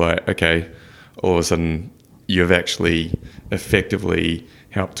sort of like, okay, all of a sudden you've actually effectively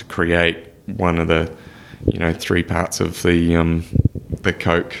helped to create one of the, 3 parts of the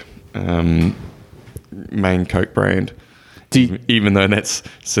Coke main Coke brand. Even though that's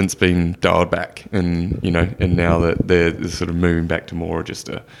since been dialed back, and now that they're sort of moving back to more just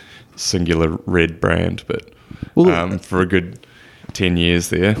a singular red brand, but for a good 10 years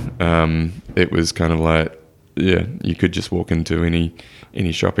there, it was kind of like, you could just walk into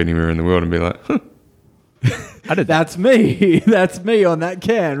any shop anywhere in the world and be like, huh. That's me. That's me on that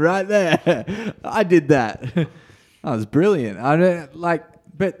can right there. I did that. That was brilliant.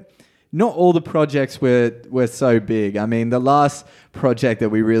 But not all the projects were so big. I mean, the last project that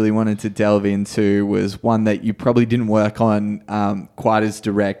we really wanted to delve into was one that you probably didn't work on quite as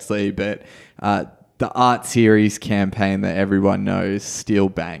directly, but the art series campaign that everyone knows, Steal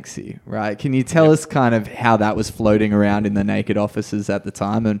Banksy, right? Can you tell us kind of how that was floating around in the Naked offices at the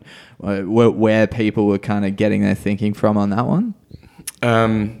time, and where people were kind of getting their thinking from on that one?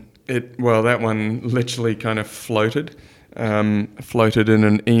 That one literally kind of floated in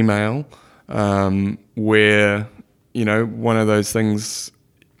an email where, one of those things,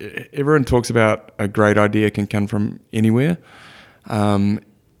 everyone talks about a great idea can come from anywhere,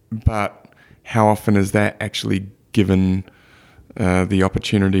 but how often is that actually given the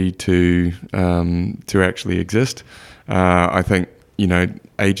opportunity to actually exist? I think,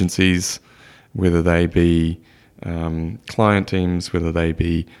 agencies, whether they be client teams, whether they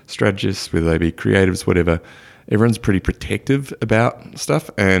be strategists, whether they be creatives, whatever, everyone's pretty protective about stuff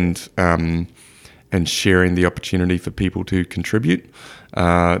and sharing the opportunity for people to contribute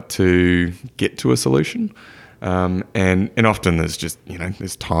to get to a solution. And often there's just,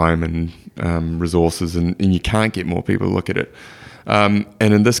 there's time and resources and you can't get more people to look at it. And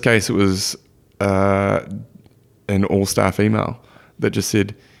in this case, it was an all-staff email that just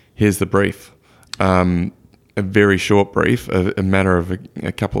said, here's the brief. A very short brief, a matter of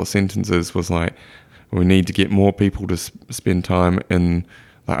a couple of sentences, was like, we need to get more people to spend time in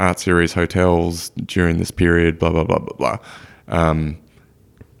the art series hotels during this period, blah, blah, blah, blah, blah.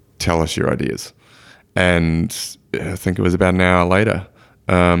 Tell us your ideas. And I think it was about an hour later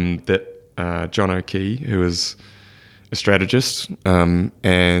that John O'Key, who was a strategist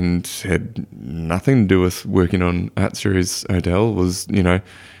and had nothing to do with working on Art Series Hotel, was,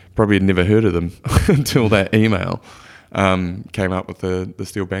 probably had never heard of them until that email came up with the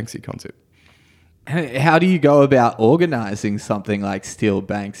Steal Banksy concept. How do you go about organising something like Steal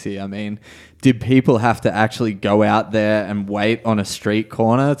Banksy? I mean, did people have to actually go out there and wait on a street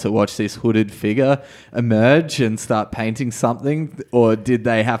corner to watch this hooded figure emerge and start painting something? Or did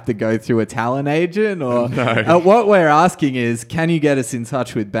they have to go through a talent agent? Or no. What we're asking is, can you get us in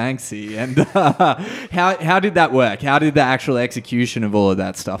touch with Banksy? And how did that work? How did the actual execution of all of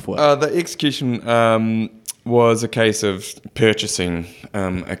that stuff work? The execution was a case of purchasing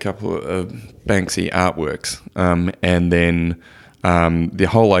a couple of Banksy artworks, and then the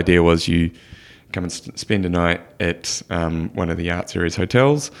whole idea was you come and spend a night at one of the Art Series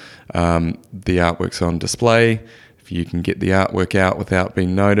hotels. The artwork's on display. If you can get the artwork out without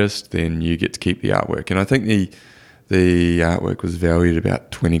being noticed, then you get to keep the artwork. And I think the artwork was valued at about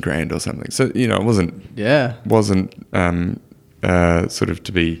 $20,000 or something. So it wasn't sort of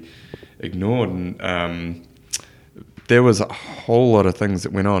to be ignored. And there was a whole lot of things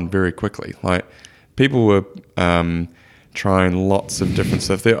that went on very quickly. Like people were trying lots of different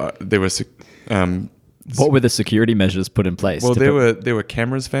stuff. There was What were the security measures put in place? well, there were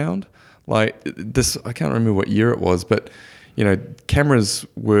cameras found. Like this, I can't remember what year it was, but cameras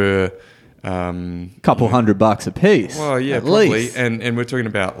were couple $100 a piece. well, yeah, at probably, least. and we're talking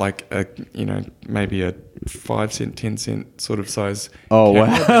about like maybe a 5 cent, 10 cent sort of size. Oh,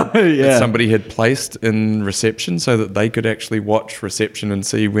 camera wow. Yeah. that somebody had placed in reception so that they could actually watch reception and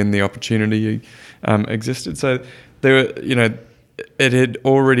see when the opportunity existed. So there were, it had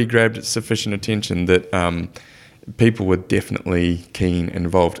already grabbed sufficient attention that people were definitely keen and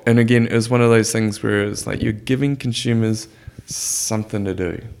involved. And again, it was one of those things where it's like you're giving consumers something to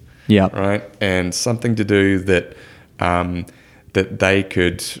do. Yeah. Right, and something to do that that they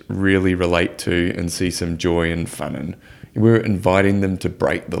could really relate to and see some joy and fun in. We're inviting them to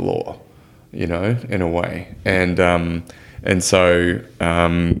break the law, in a way, and so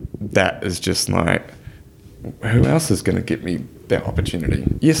that is just like, who else is going to get me that opportunity?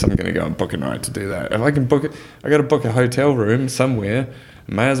 Yes, I'm going to go and book a night to do that. If I can book it, I got to book a hotel room somewhere.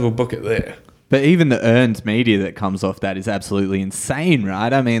 May as well book it there. But even the earned media that comes off that is absolutely insane,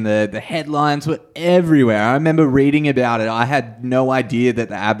 right? I mean, the headlines were everywhere. I remember reading about it. I had no idea that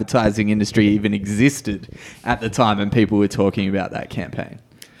the advertising industry even existed at the time, and people were talking about that campaign.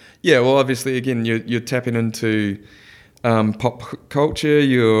 Yeah, well, obviously, again, you're tapping into pop culture.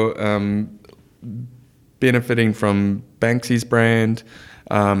 You're benefiting from Banksy's brand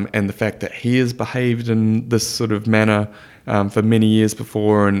and the fact that he has behaved in this sort of manner for many years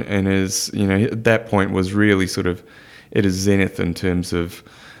before, and is, at that point was really sort of at his zenith in terms of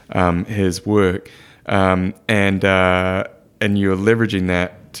his work, and you're leveraging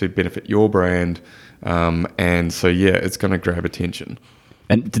that to benefit your brand, and so it's going to grab attention.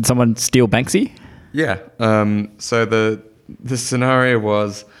 And did someone steal Banksy? Yeah. So the scenario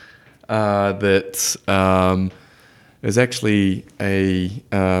was that there's actually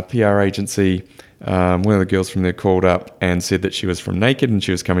a PR agency. One of the girls from there called up and said that she was from Naked and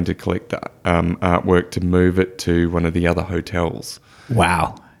she was coming to collect the artwork to move it to one of the other hotels.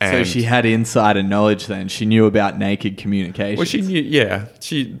 Wow. So she had insider knowledge then. She knew about Naked Communications. Well, she knew, yeah.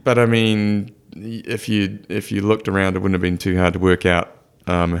 But I mean, if you looked around, it wouldn't have been too hard to work out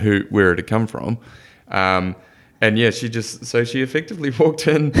where it had come from. And yeah, she effectively walked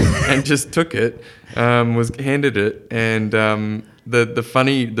in and just took it, was handed it, and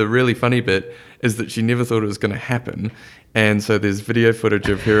the really funny bit is that she never thought it was going to happen, and so there's video footage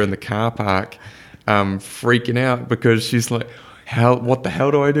of her in the car park, freaking out because she's like, what the hell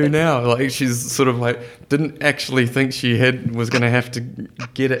do I do now? Like, she's sort of like, didn't actually think she was going to have to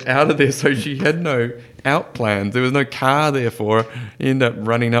get it out of there, so she had no out plans. There was no car there for her. You end up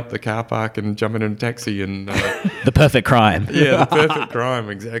running up the car park and jumping in a taxi and... the perfect crime. Yeah, the perfect crime,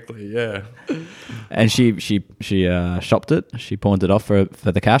 exactly, yeah. And she shopped it? She pawned it off for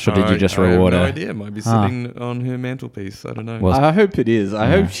the cash, or did you just reward her? I have no idea. It might be sitting on her mantelpiece. I don't know. Well, I hope it is. I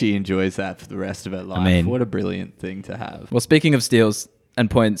hope she enjoys that for the rest of her life. I mean, what a brilliant thing to have. Well, speaking of steals and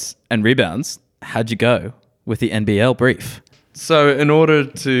points and rebounds, how'd you go with the NBL brief? So in order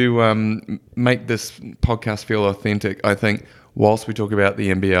to make this podcast feel authentic, I think whilst we talk about the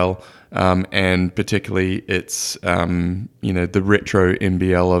NBL and particularly its, the retro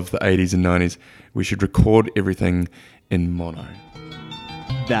NBL of the 80s and 90s, we should record everything in mono.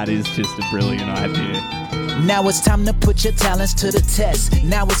 That is just a brilliant idea. Now it's time to put your talents to the test.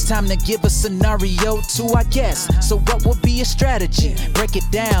 Now it's time to give a scenario to our guests. So what would be a strategy? Break it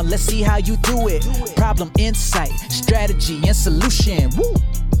down, let's see how you do it. Problem, insight, strategy, and solution. Woo!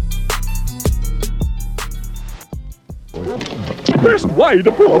 Best way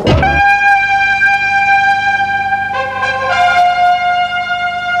to pull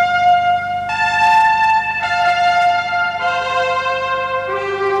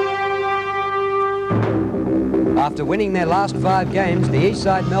After winning their last 5 games, the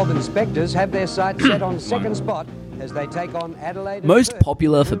Eastside Melbourne Spectres have their sights set on second spot as they take on Adelaide. Most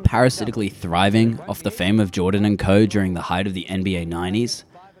popular for parasitically thriving off the fame of Jordan and co during the height of the NBA 90s,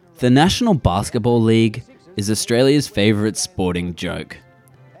 the National Basketball League is Australia's favourite sporting joke.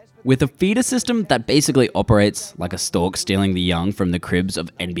 With a feeder system that basically operates like a stork stealing the young from the cribs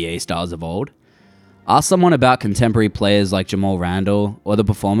of NBA stars of old, ask someone about contemporary players like Jamal Randall or the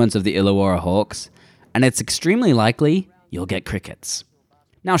performance of the Illawarra Hawks, and it's extremely likely you'll get crickets.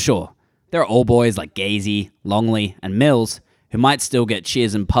 Now sure, there are old boys like Gazy, Longley, and Mills who might still get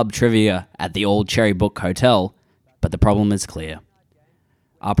cheers and pub trivia at the old Cherry Book Hotel, but the problem is clear.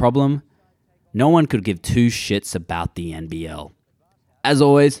 Our problem? No one could give two shits about the NBL. As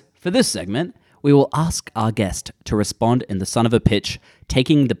always, for this segment, we will ask our guest to respond in the son of a pitch,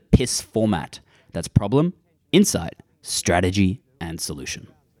 taking the piss format. That's problem, insight, strategy, and solution.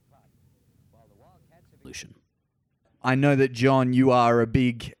 I know that, John, you are a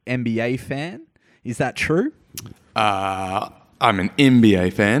big NBA fan. Is that true? I'm an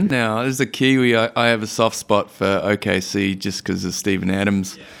NBA fan. Now, as a Kiwi, I have a soft spot for OKC just because of Steven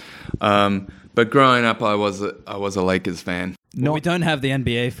Adams. But growing up, I was a Lakers fan. Well, we don't have the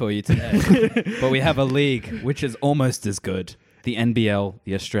NBA for you today, but we have a league which is almost as good. The NBL,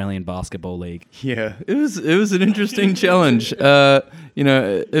 the Australian Basketball League. Yeah, it was an interesting challenge.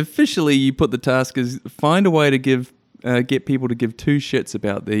 Officially, you put the task as find a way to get people to give two shits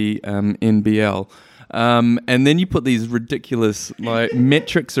about the NBL. And then you put these ridiculous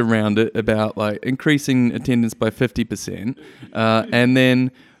metrics around it about increasing attendance by 50%, and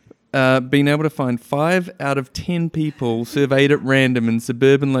then being able to find 5 out of 10 people surveyed at random in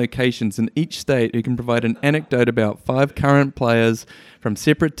suburban locations in each state who can provide an anecdote about 5 current players from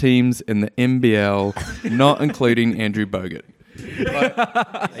separate teams in the NBL, not including Andrew Bogut.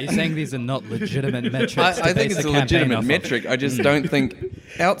 Are you saying these are not legitimate metrics? I think it's a legitimate metric. I just don't think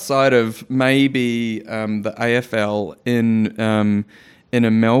outside of maybe the AFL in a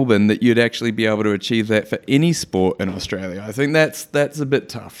Melbourne that you'd actually be able to achieve that for any sport in Australia. I think that's a bit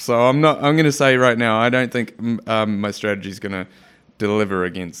tough. So I'm going to say right now, I don't think my strategy is going to deliver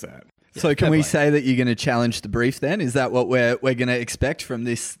against that. So can we say that you're going to challenge the brief then? Is that what we're going to expect from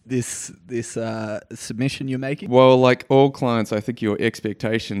this submission you're making? Well, like all clients, I think your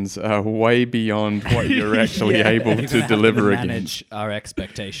expectations are way beyond what you're actually able to deliver against. Manage our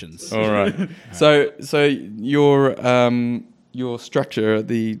expectations. All right. So your structure,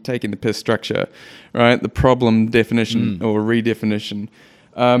 the taking the piss structure, right? The problem definition or redefinition.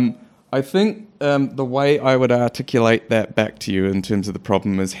 I think the way I would articulate that back to you in terms of the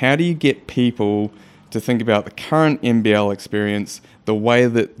problem is how do you get people to think about the current NBL experience the way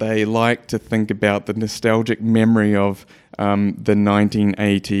that they like to think about the nostalgic memory of the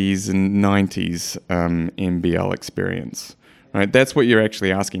 1980s and 90s NBL experience, right? That's what you're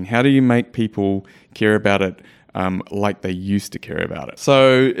actually asking. How do you make people care about it like they used to care about it?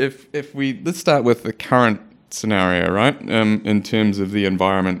 So let's start with the current scenario, right? In terms of the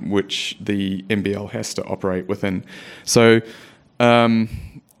environment which the NBL has to operate within. So,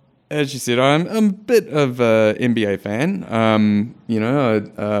 as you said, I'm a bit of a NBA fan. I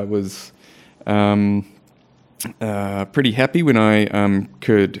was pretty happy when I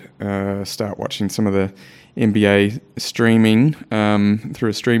could start watching some of the NBA streaming through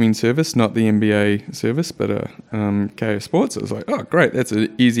a streaming service, not the NBA service, but KO Sports. I was like, oh, great, that's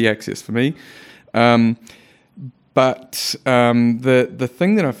an easy access for me. But the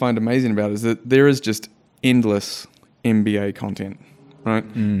thing that I find amazing about it is that there is just endless NBA content, right?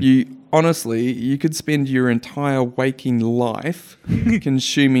 You could spend your entire waking life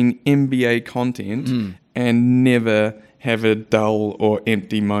consuming NBA content and never have a dull or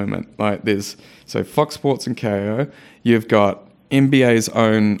empty moment. So Fox Sports and KO, you've got NBA's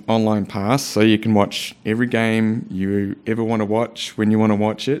own online pass, so you can watch every game you ever want to watch when you want to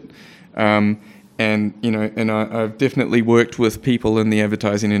watch it. I've definitely worked with people in the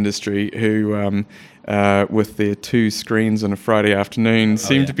advertising industry who, with their 2 screens on a Friday afternoon,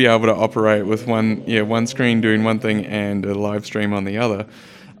 seem to be able to operate with one screen doing one thing and a live stream on the other.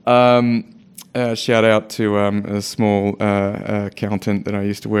 Shout out to a small accountant that I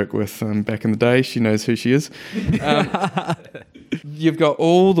used to work with back in the day. She knows who she is. You've got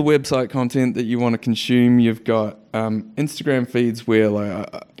all the website content that you want to consume. You've got Instagram feeds where,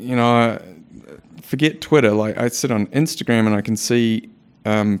 forget Twitter. I sit on Instagram and I can see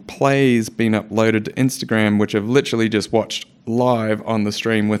plays being uploaded to Instagram, which I've literally just watched live on the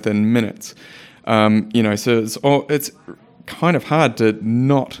stream within minutes. So it's kind of hard to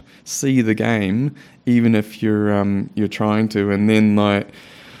not see the game, even if you're trying to. And then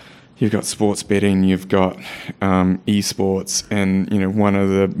you've got sports betting, you've got esports, and one of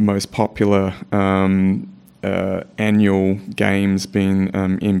the most popular annual games being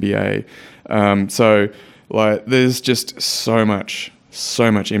NBA. There's just so much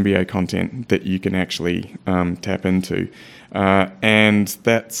NBA content that you can actually tap into, and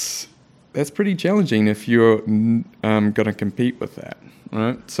that's pretty challenging if you're going to compete with that,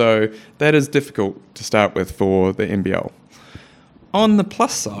 right? So that is difficult to start with for the NBL. On the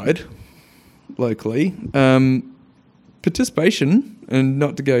plus side, locally, participation, and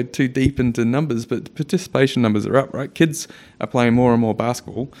not to go too deep into numbers, but participation numbers are up, right? Kids are playing more and more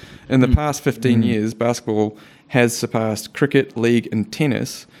basketball. In the past 15 years, basketball has surpassed cricket, league, and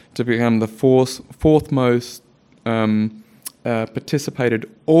tennis to become the fourth most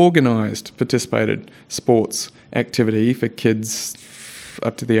organised participated sports activity for kids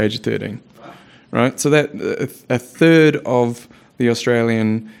up to the age of 13. Right? So that a third of the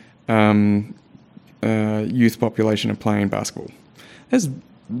Australian youth population are playing basketball. That's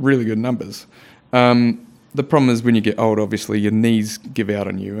really good numbers. The problem is when you get old, obviously your knees give out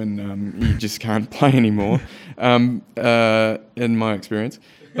on you and you just can't play anymore, in my experience.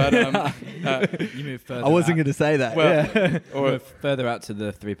 But You move further. I wasn't going to say that. well, Or further out to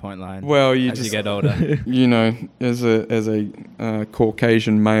the 3-point line. well, you as just you get older. you know, as a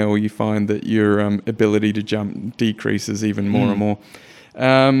Caucasian male, you find that your ability to jump decreases even more and more.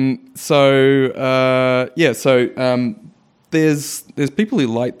 There's people who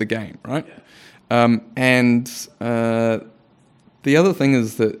like the game, right? And the other thing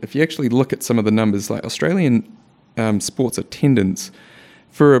is that if you actually look at some of the numbers, like Australian sports attendance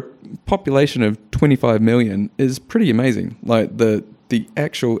for a population of 25 million is pretty amazing. Like the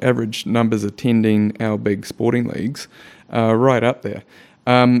actual average numbers attending our big sporting leagues are right up there.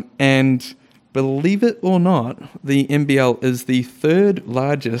 And believe it or not, the NBL is the third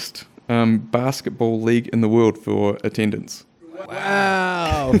largest basketball league in the world for attendance.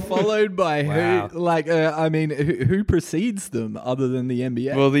 Wow. Followed by Wow. who? Who precedes them other than the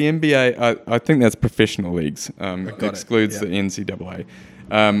NBA? Well, the NBA, I think that's professional leagues. Excludes the NCAA.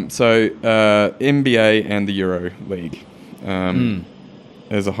 So NBA and the Euro League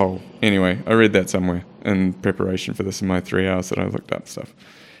as a whole. Anyway, I read that somewhere in preparation for this in my 3 hours that I looked up stuff.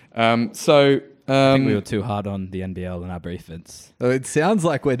 I think we were too hard on the NBL in our briefings. So it sounds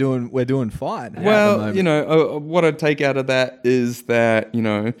like we're doing fine. at the Well, moment. you know, what I take out of that is that, you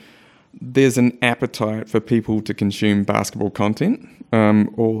know, there's an appetite for people to consume basketball content,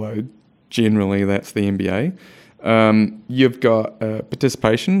 although generally that's the NBA. You've got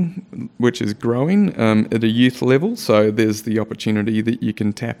participation, which is growing at a youth level, so there's the opportunity that you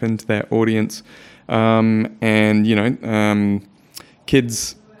can tap into that audience. And, you know,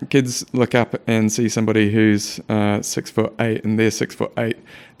 kids look up and see somebody who's 6'8" and they're 6'8".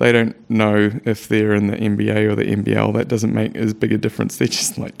 They don't know if they're in the NBA or the NBL. That doesn't make as big a difference. They're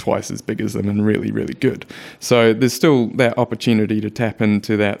just like twice as big as them and really, really good. So there's still that opportunity to tap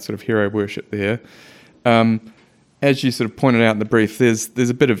into that sort of hero worship there. As you sort of pointed out in the brief, there's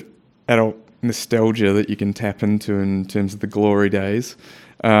a bit of adult nostalgia that you can tap into in terms of the glory days.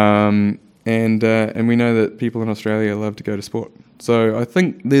 And we know that people in Australia love to go to sport. So I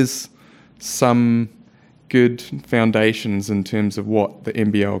think there's some good foundations in terms of what the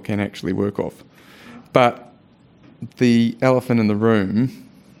NBL can actually work off. But the elephant in the room,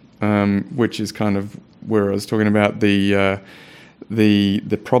 which is kind of where I was talking about the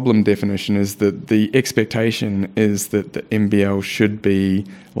problem definition, is that the expectation is that the NBL should be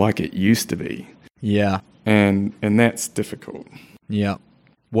like it used to be. Yeah. And that's difficult. Yeah.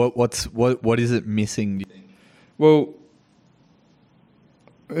 What is it missing, do you think? Well,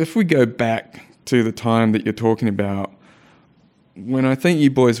 if we go back to the time that you're talking about, when I think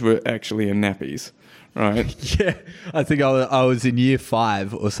you boys were actually in nappies, right? Yeah, I think I was in year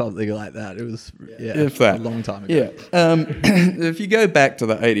 5 or something like that. It was If that. a long time ago. Yeah. If you go back to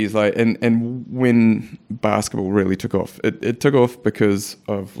the 80s, like, and when basketball really took off, it took off because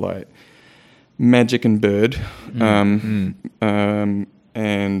of like Magic and Bird,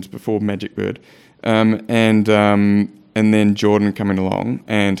 and before Magic Bird, and then Jordan coming along,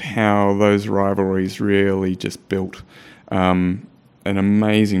 and how those rivalries really just built an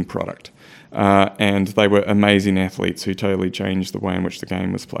amazing product. And they were amazing athletes who totally changed the way in which the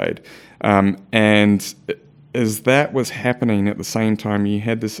game was played. And as that was happening at the same time, you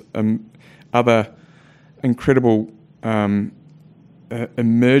had this other incredible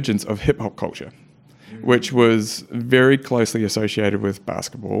emergence of hip-hop culture, which was very closely associated with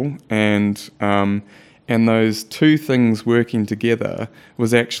basketball. And those two things working together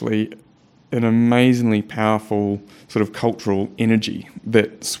was actually an amazingly powerful sort of cultural energy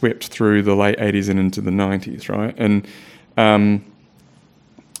that swept through the late 80s and into the 90s, right? And,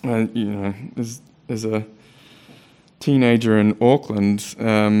 you know, as a teenager in Auckland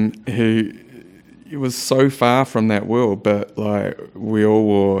who was so far from that world, but like we all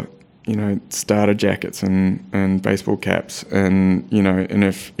wore, you know, starter jackets and baseball caps, and, you know, and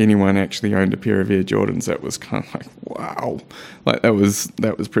if anyone actually owned a pair of Air Jordans, that was kind of like, wow, like that was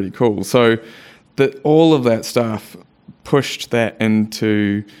pretty cool. So that all of that stuff pushed that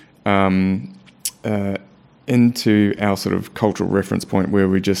into our sort of cultural reference point, where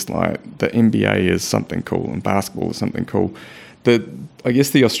we just like, the NBA is something cool and basketball is something cool. I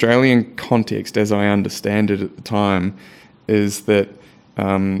guess the Australian context, as I understand it at the time, is that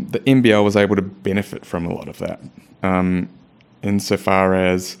the NBL was able to benefit from a lot of that. insofar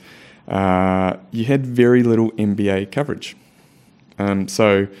as you had very little NBA coverage.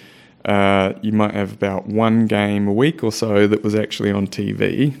 So you might have about one game a week or so that was actually on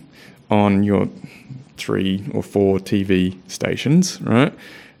TV on your 3 or 4 TV stations, right?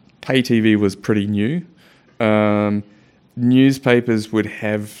 Pay TV was pretty new. Newspapers would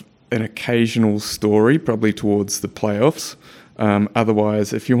have an occasional story, probably towards the playoffs.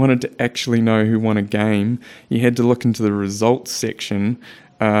 Otherwise, if you wanted to actually know who won a game, you had to look into the results section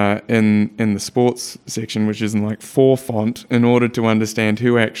in the sports section, which is in like 4 font, in order to understand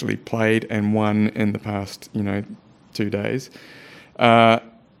who actually played and won in the past, 2 days.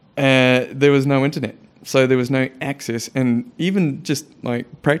 There was no internet, so there was no access, and even just like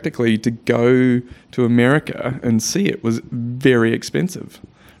practically to go to America and see it was very expensive,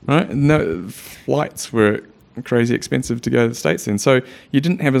 right? No, flights were crazy expensive to go to the States then, so you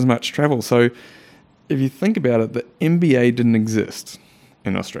didn't have as much travel. So if you think about it, the NBA didn't exist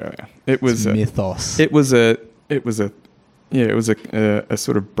in Australia. It was a mythos. It was a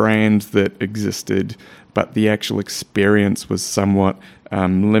sort of brand that existed, but the actual experience was somewhat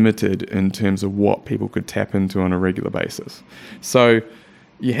limited in terms of what people could tap into on a regular basis. So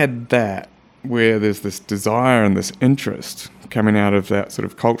you had that, where there's this desire and this interest coming out of that sort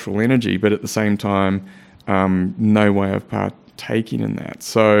of cultural energy, but at the same time, no way of partaking in that.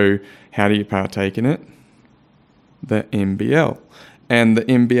 So how do you partake in it? The NBL. And the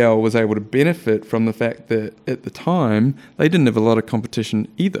NBL was able to benefit from the fact that at the time, they didn't have a lot of competition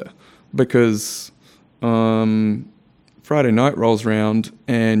either, because Friday night rolls around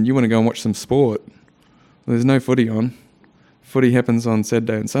and you want to go and watch some sport. There's no footy on. Footy happens on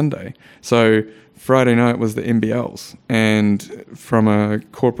Saturday and Sunday. So Friday night was the NBLs. And from a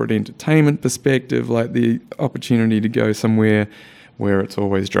corporate entertainment perspective, like the opportunity to go somewhere where it's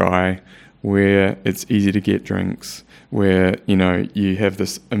always dry, where it's easy to get drinks, where, you have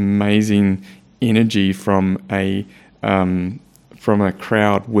this amazing energy from a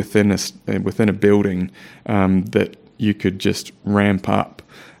crowd within a building that you could just ramp up.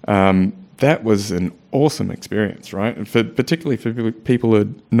 That was an awesome experience, right? And particularly for people who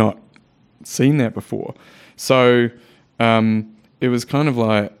had not seen that before. So it was kind of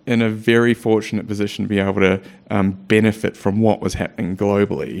like in a very fortunate position to be able to benefit from what was happening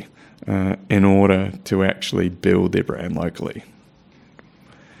globally in order to actually build their brand locally.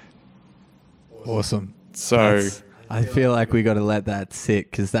 Awesome. So I feel like we got to let that sit,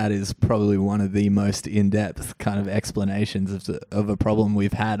 because that is probably one of the most in-depth kind of explanations of a problem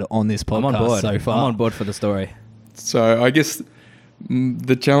we've had on this podcast I'm on board. so far. I'm on board for the story. So I guess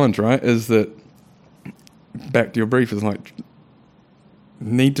the challenge, right, is that, back to your brief, is like,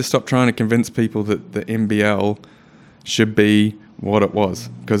 need to stop trying to convince people that the NBL should be what it was,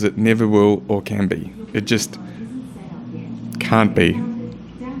 because it never will or can be. It just can't be.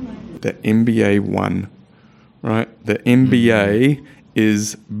 The NBA won. Right? The NBA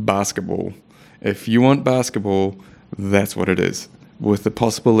is basketball. If you want basketball, that's what it is, with the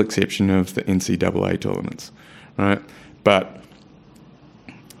possible exception of the NCAA tournaments, right? But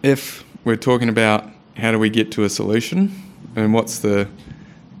if we're talking about how do we get to a solution, and what's the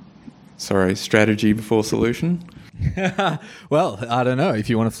strategy before solution? Well, I don't know. If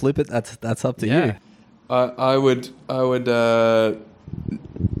you want to flip it, that's up to you. I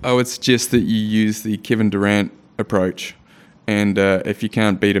would suggest that you use the Kevin Durant approach, and if you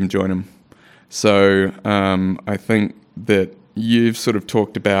can't beat him, join him. So I think that you've sort of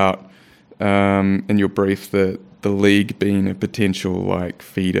talked about in your brief the league being a potential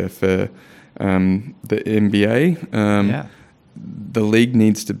feeder for the NBA. The league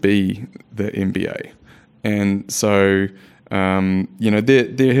needs to be the NBA, and so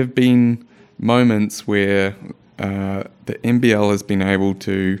there have been moments where the NBL has been able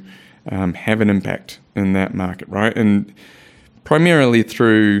to have an impact in that market, right? And primarily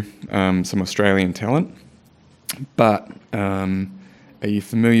through some Australian talent. But are you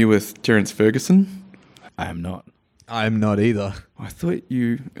familiar with Terence Ferguson? I am not. I am not either. I thought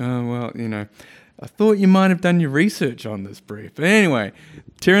you, I thought you might have done your research on this brief. But anyway,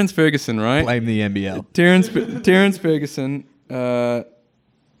 Terence Ferguson, right? Blame the NBL. Terence Ferguson was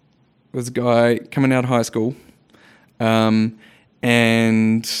a guy coming out of high school, and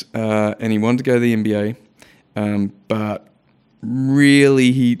he wanted to go to the NBA, but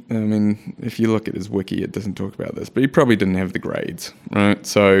really if you look at his wiki, it doesn't talk about this, but he probably didn't have the grades, right?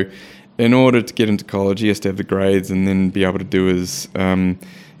 So in order to get into college, he has to have the grades and then be able to do his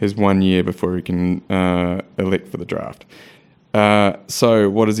 1 year before he can elect for the draft. So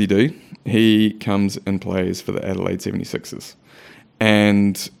what does he do? He comes and plays for the Adelaide 76ers.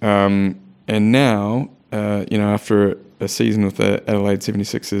 And now, after a season with the Adelaide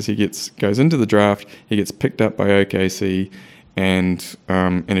 76ers. He goes into the draft. He gets picked up by OKC, and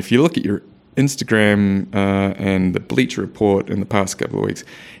if you look at your Instagram and the Bleacher Report in the past couple of weeks,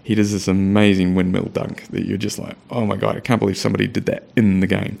 he does this amazing windmill dunk that you're just like, oh my God, I can't believe somebody did that in the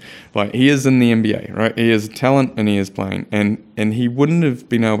game. Like, he is in the NBA, right? He is talent and he is playing, and he wouldn't have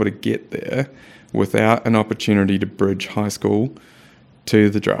been able to get there without an opportunity to bridge high school to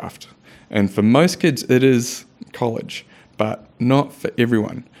the draft. And for most kids, it is college, but not for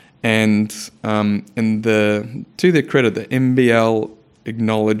everyone. And to their credit, the NBL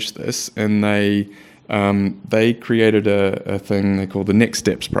acknowledged this, and they created a thing they call the Next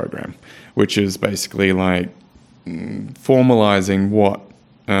Steps program, which is basically like formalizing what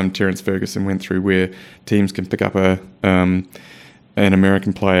Terence Ferguson went through, where teams can pick up an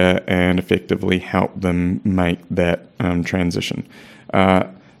American player and effectively help them make that transition.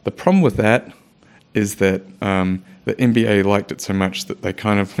 The problem with that is that the NBA liked it so much that they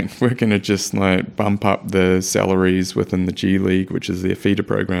kind of went, we're going to just like bump up the salaries within the G League, which is their feeder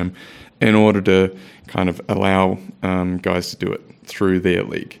program, in order to kind of allow guys to do it through their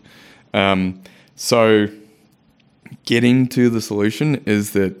league. So getting to the solution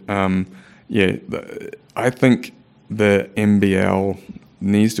is that, I think the NBL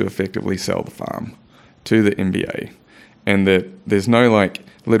needs to effectively sell the farm to the NBA, and that there's no like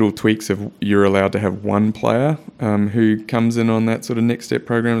little tweaks of you're allowed to have one player who comes in on that sort of next step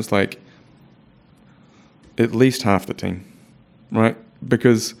program. It's like at least half the team, right?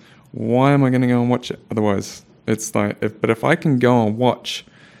 Because why am I going to go and watch it otherwise? It's like, if I can go and watch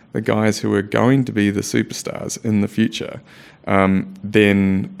the guys who are going to be the superstars in the future,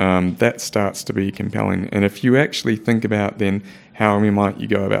 then that starts to be compelling. And if you actually think about then how might you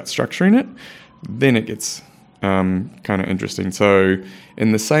go about structuring it, then it gets kind of interesting. So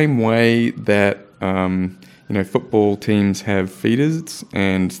in the same way that football teams have feeders,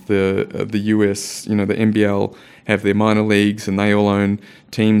 and the US, the NBL have their minor leagues, and they all own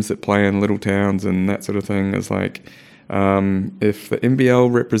teams that play in little towns and that sort of thing. It's like if the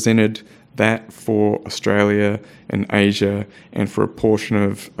NBL represented that for Australia and Asia, and for a portion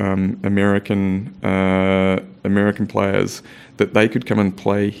of American players, that they could come and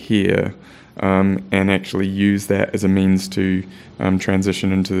play here. And actually use that as a means to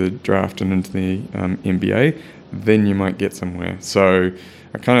transition into the draft and into the NBA, then you might get somewhere. So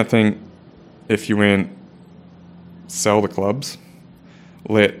I kind of think if you went sell the clubs,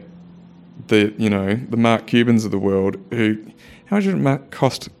 let the Mark Cubans of the world, how much would it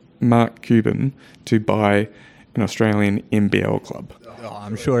cost Mark Cuban to buy an Australian NBL club? Oh,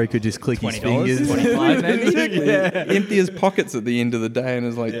 I'm sure he could just click his fingers. 25 maybe? Empty his pockets at the end of the day, and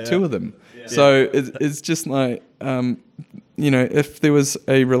there's like two of them. Yeah. So it's just like, if there was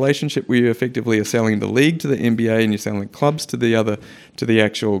a relationship where you effectively are selling the league to the NBA and you're selling clubs to the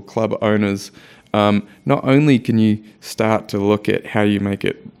actual club owners, not only can you start to look at how you make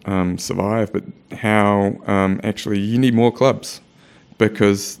it survive, but how actually you need more clubs,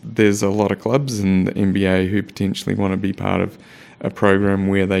 because there's a lot of clubs in the NBA who potentially want to be part of a program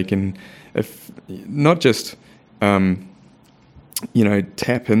where they can, if not just tap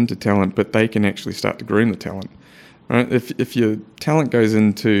into talent, but they can actually start to groom the talent. Right? If your talent goes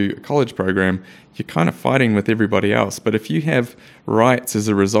into a college program, you're kind of fighting with everybody else. But if you have rights as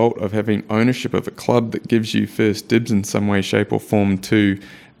a result of having ownership of a club that gives you first dibs in some way, shape, or form to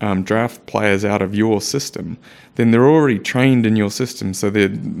draft players out of your system, then they're already trained in your system, so they're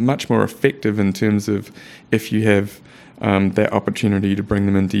much more effective in terms of if you have that opportunity to bring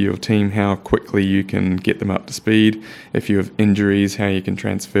them into your team, how quickly you can get them up to speed. If you have injuries, how you can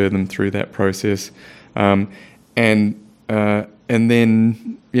transfer them through that process. And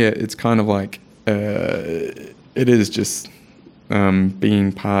then, it's kind of like it is just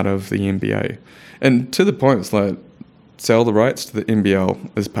being part of the NBA. And to the point, it's like sell the rights to the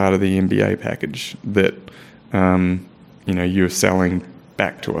NBL as part of the NBA package that you're selling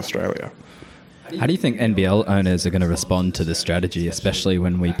back to Australia. How do you think NBL owners are going to respond to this strategy, especially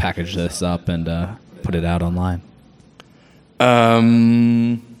when we package this up and put it out online?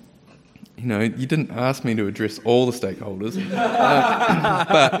 You didn't ask me to address all the stakeholders,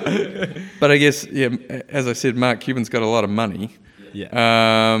 but I guess, as I said, Mark Cuban's got a lot of money.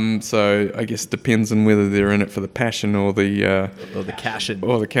 Yeah. So I guess it depends on whether they're in it for the passion or the cash-in.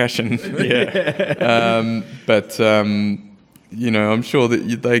 Or the cash-in. Yeah. I'm sure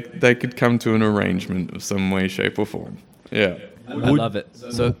that they could come to an arrangement of some way, shape, or form. Yeah. I love it.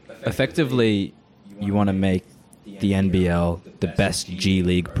 So effectively, you want to make the NBL the best G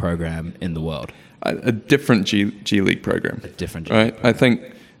League program in the world. A different G League program. A different G League program. I think,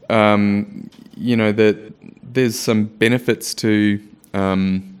 that there's some benefits to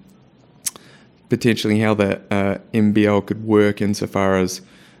potentially how that NBL could work insofar as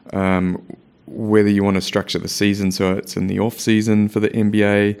whether you want to structure the season so it's in the off season for the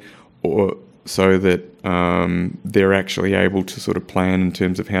NBA, or so that they're actually able to sort of plan in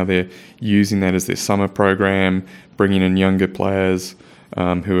terms of how they're using that as their summer program, bringing in younger players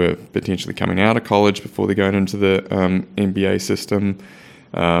who are potentially coming out of college before they're going into the NBA system.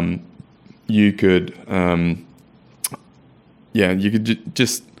 You could,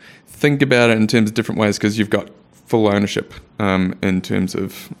 just think about it in terms of different ways, because you've got full ownership in terms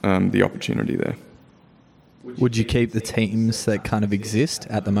of the opportunity there. Would you keep the teams that kind of exist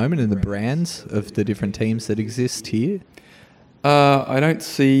at the moment and the brands of the different teams that exist here? I don't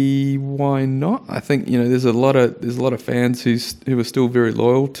see why not. I think there's a lot of fans who are still very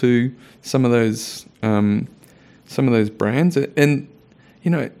loyal to some of those brands, and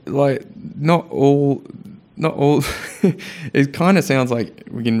like not all. It kind of sounds like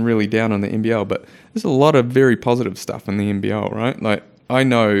we're getting really down on the NBL, but there's a lot of very positive stuff in the NBL, right? Like, I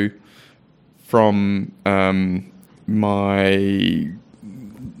know from I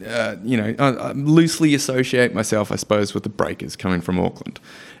loosely associate myself, I suppose, with the Breakers coming from Auckland.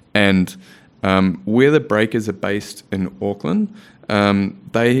 And where the Breakers are based in Auckland,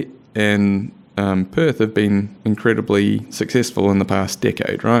 they and Perth have been incredibly successful in the past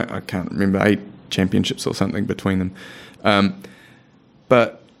decade, right? I can't remember, 8 championships or something between them.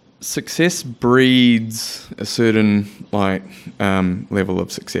 But success breeds a certain level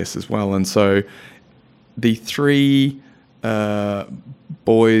of success as well. And so the 3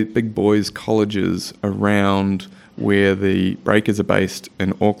 big boys colleges around where the Breakers are based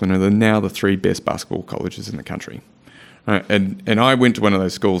in Auckland are now the 3 best basketball colleges in the country. And I went to one of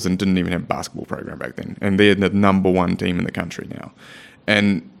those schools and didn't even have a basketball program back then, and they're the number 1 team in the country now.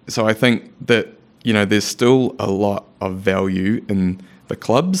 And so I think that there's still a lot of value in the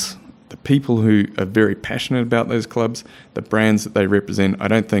clubs, the people who are very passionate about those clubs, the brands that they represent. I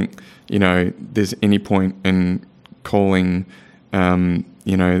don't think there's any point in calling the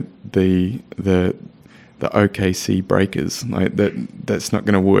OKC Breakers like that. That's not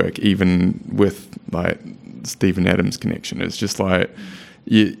going to work, even with Stephen Adams' connection. It's just like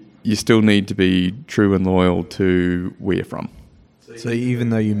you still need to be true and loyal to where you're from. So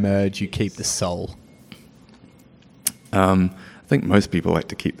even though you merge, you keep the soul. I think most people like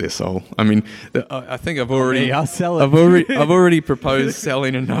to keep their soul. I mean, I think I've already I've already proposed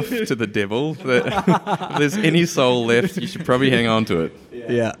selling enough to the devil that if there's any soul left, you should probably hang on to it.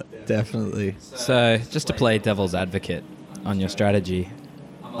 Yeah, definitely. So, just to play devil's advocate on your strategy,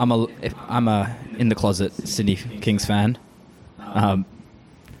 I'm a in the closet Sydney Kings fan. How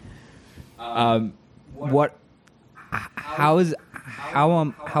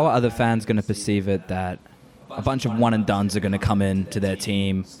are other fans going to perceive it that a bunch of one and dones are going to come in to their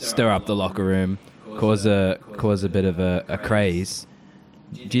team, stir up the locker room, cause a bit of a craze?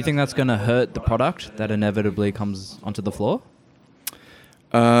 Do you think that's going to hurt the product that inevitably comes onto the floor?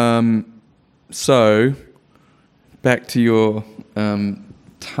 So back to your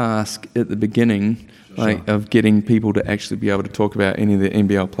task at the beginning, of getting people to actually be able to talk about any of the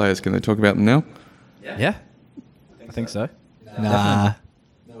NBL players. Can they talk about them now? Yeah, I think so. Nah,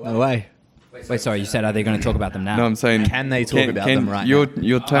 no way. Wait, sorry, you said are they going to talk about them now? No, I'm saying Can they talk about them right your now?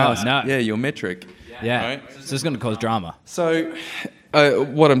 your task? no. Yeah, your metric. Yeah, Right? so this is going to cause drama. So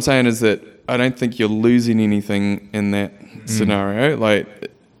what I'm saying is that I don't think you're losing anything in that scenario.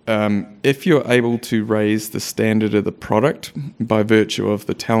 If you're able to raise the standard of the product by virtue of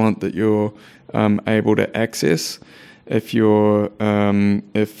the talent that you're able to access, if the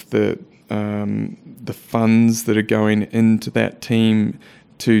funds that are going into that team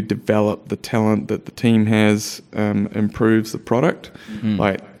to develop the talent that the team has improves the product,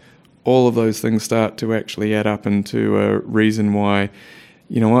 all of those things start to actually add up into a reason why,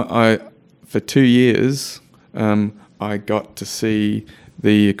 for 2 years, I got to see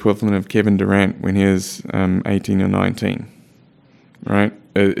the equivalent of Kevin Durant when he was 18 or 19, right?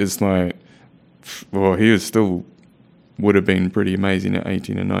 It's like, well, he would have been pretty amazing at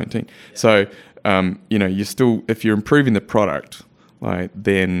 18 or 19. So, you still, if you're improving the product,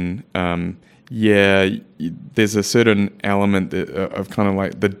 then there's a certain element of kind of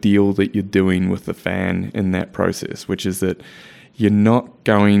like the deal that you're doing with the fan in that process, which is that you're not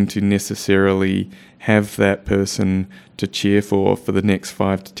going to necessarily have that person to cheer for the next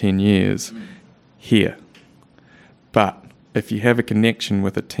 5 to 10 years here. But if you have a connection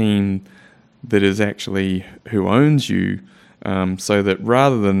with a team that is actually who owns you, so that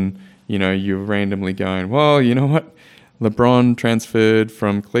rather than, you're randomly going, well, you know what, LeBron transferred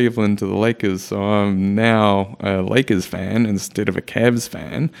from Cleveland to the Lakers, so I'm now a Lakers fan instead of a Cavs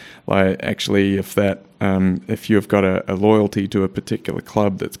fan. Like, actually, if you've got a loyalty to a particular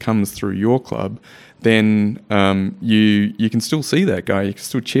club that comes through your club, then you can still see that guy, you can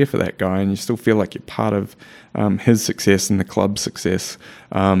still cheer for that guy, and you still feel like you're part of his success and the club's success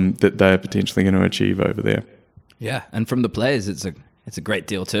that they're potentially going to achieve over there. Yeah, and from the players, it's a great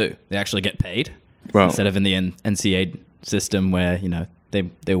deal too. They actually get paid instead of in the NCAA system where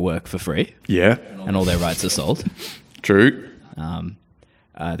they work for free. Yeah, and all their rights are sold. True.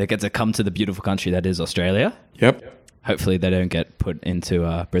 They get to come to the beautiful country that is Australia. Yep. Hopefully, they don't get put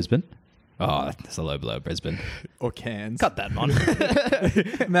into Brisbane. Oh, that's a low blow, Brisbane. Or Cairns. Cut that, man.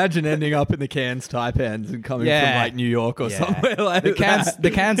 Imagine ending up in the Cairns Taipans and coming from like New York or somewhere like the Cairns, that. The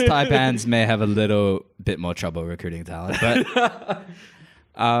Cairns Taipans may have a little bit more trouble recruiting talent, but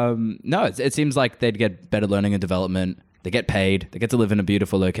no, it seems like they'd get better learning and development. They get paid. They get to live in a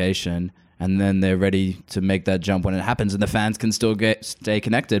beautiful location, and then they're ready to make that jump when it happens. And the fans can still stay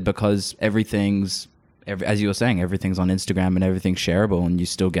connected because everything's, as you were saying, everything's on Instagram and everything's shareable, and you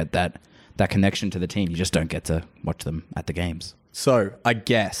still get that connection to the team. You just don't get to watch them at the games. So I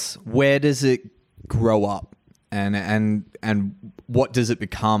guess, where does it grow up, and what does it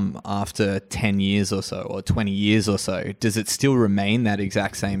become after 10 years or so, or 20 years or so? Does it still remain that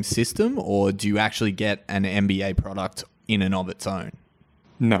exact same system, or do you actually get an NBA product in and of its own?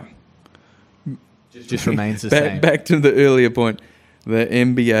 No. Just remains the same. Back to the earlier point, the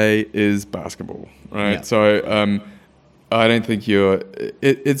NBA is basketball, right? Yeah. So I don't think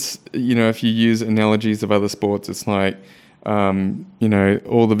it's if you use analogies of other sports, it's like,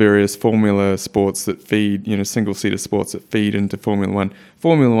 all the various formula sports that feed, single-seater sports that feed into Formula One.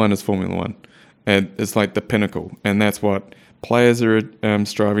 Formula One is Formula One. And it's like the pinnacle. And that's what players are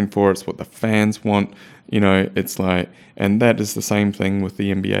striving for. It's what the fans want. It's like, and that is the same thing with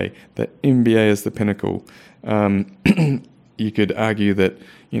the NBA. The NBA is the pinnacle. You could argue that,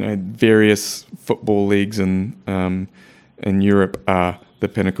 various football leagues in Europe are the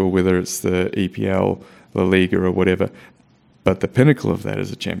pinnacle, whether it's the EPL, La Liga, or whatever. But the pinnacle of that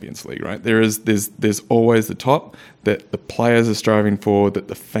is a Champions League, right? There's always the top that the players are striving for, that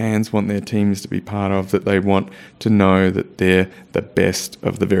the fans want their teams to be part of, that they want to know that they're the best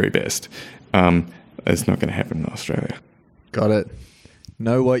of the very best. It's not going to happen in Australia. Got it.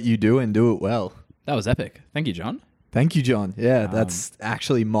 Know what you do and do it well. That was epic. Thank you, John. Thank you, John. Yeah, that's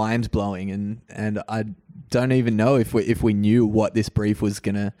actually mind-blowing, and I don't even know if we knew what this brief was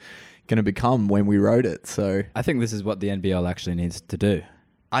gonna become when we wrote it. So I think this is what the NBL actually needs to do.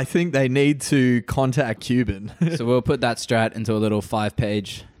 I think they need to contact Cuban. So we'll put that strat into a little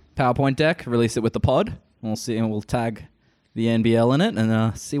 5-page PowerPoint deck, release it with the pod. We'll see, and we'll tag the NBL in it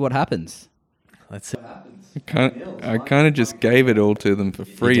and see what happens. Let's see. I kind of just gave it all to them for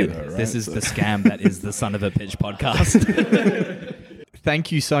free, though, right? This is the scam that is the Son of a Pitch podcast.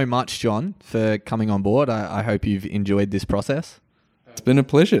 Thank you so much, John, for coming on board. I hope you've enjoyed this process. It's been a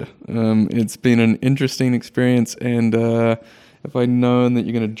pleasure. It's been an interesting experience, and if I'd known that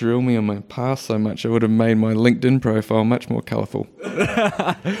you're going to drill me on my past so much, I would have made my LinkedIn profile much more colourful.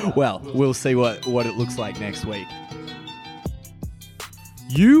 Well, we'll see what it looks like next week.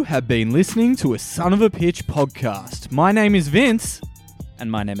 You have been listening to a Son of a Pitch podcast. My name is Vince. And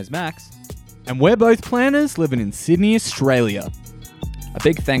my name is Max. And we're both planners living in Sydney, Australia. A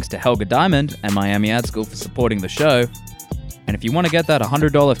big thanks to Helga Diamond and Miami Ad School for supporting the show. And if you want to get that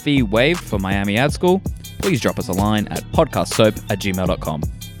 $100 fee waived for Miami Ad School, please drop us a line at podcastsoap@gmail.com.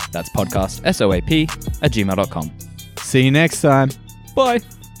 That's podcastsoap@gmail.com. See you next time. Bye.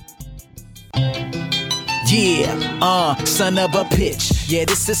 Yeah, son of a pitch. Yeah,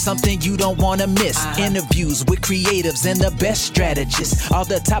 this is something you don't wanna miss. Interviews with creatives and the best strategists. All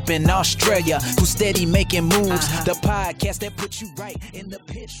the top in Australia who steady making moves. The podcast that puts you right in the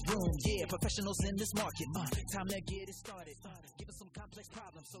pitch room. Yeah, professionals in this market. Time to get it started. Give us some complex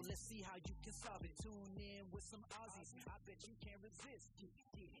problems, so let's see how you can solve it. Tune in with some Aussies. I bet you can't resist. Get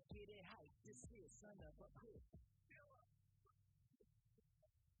it hype. This is Son of a Pitch.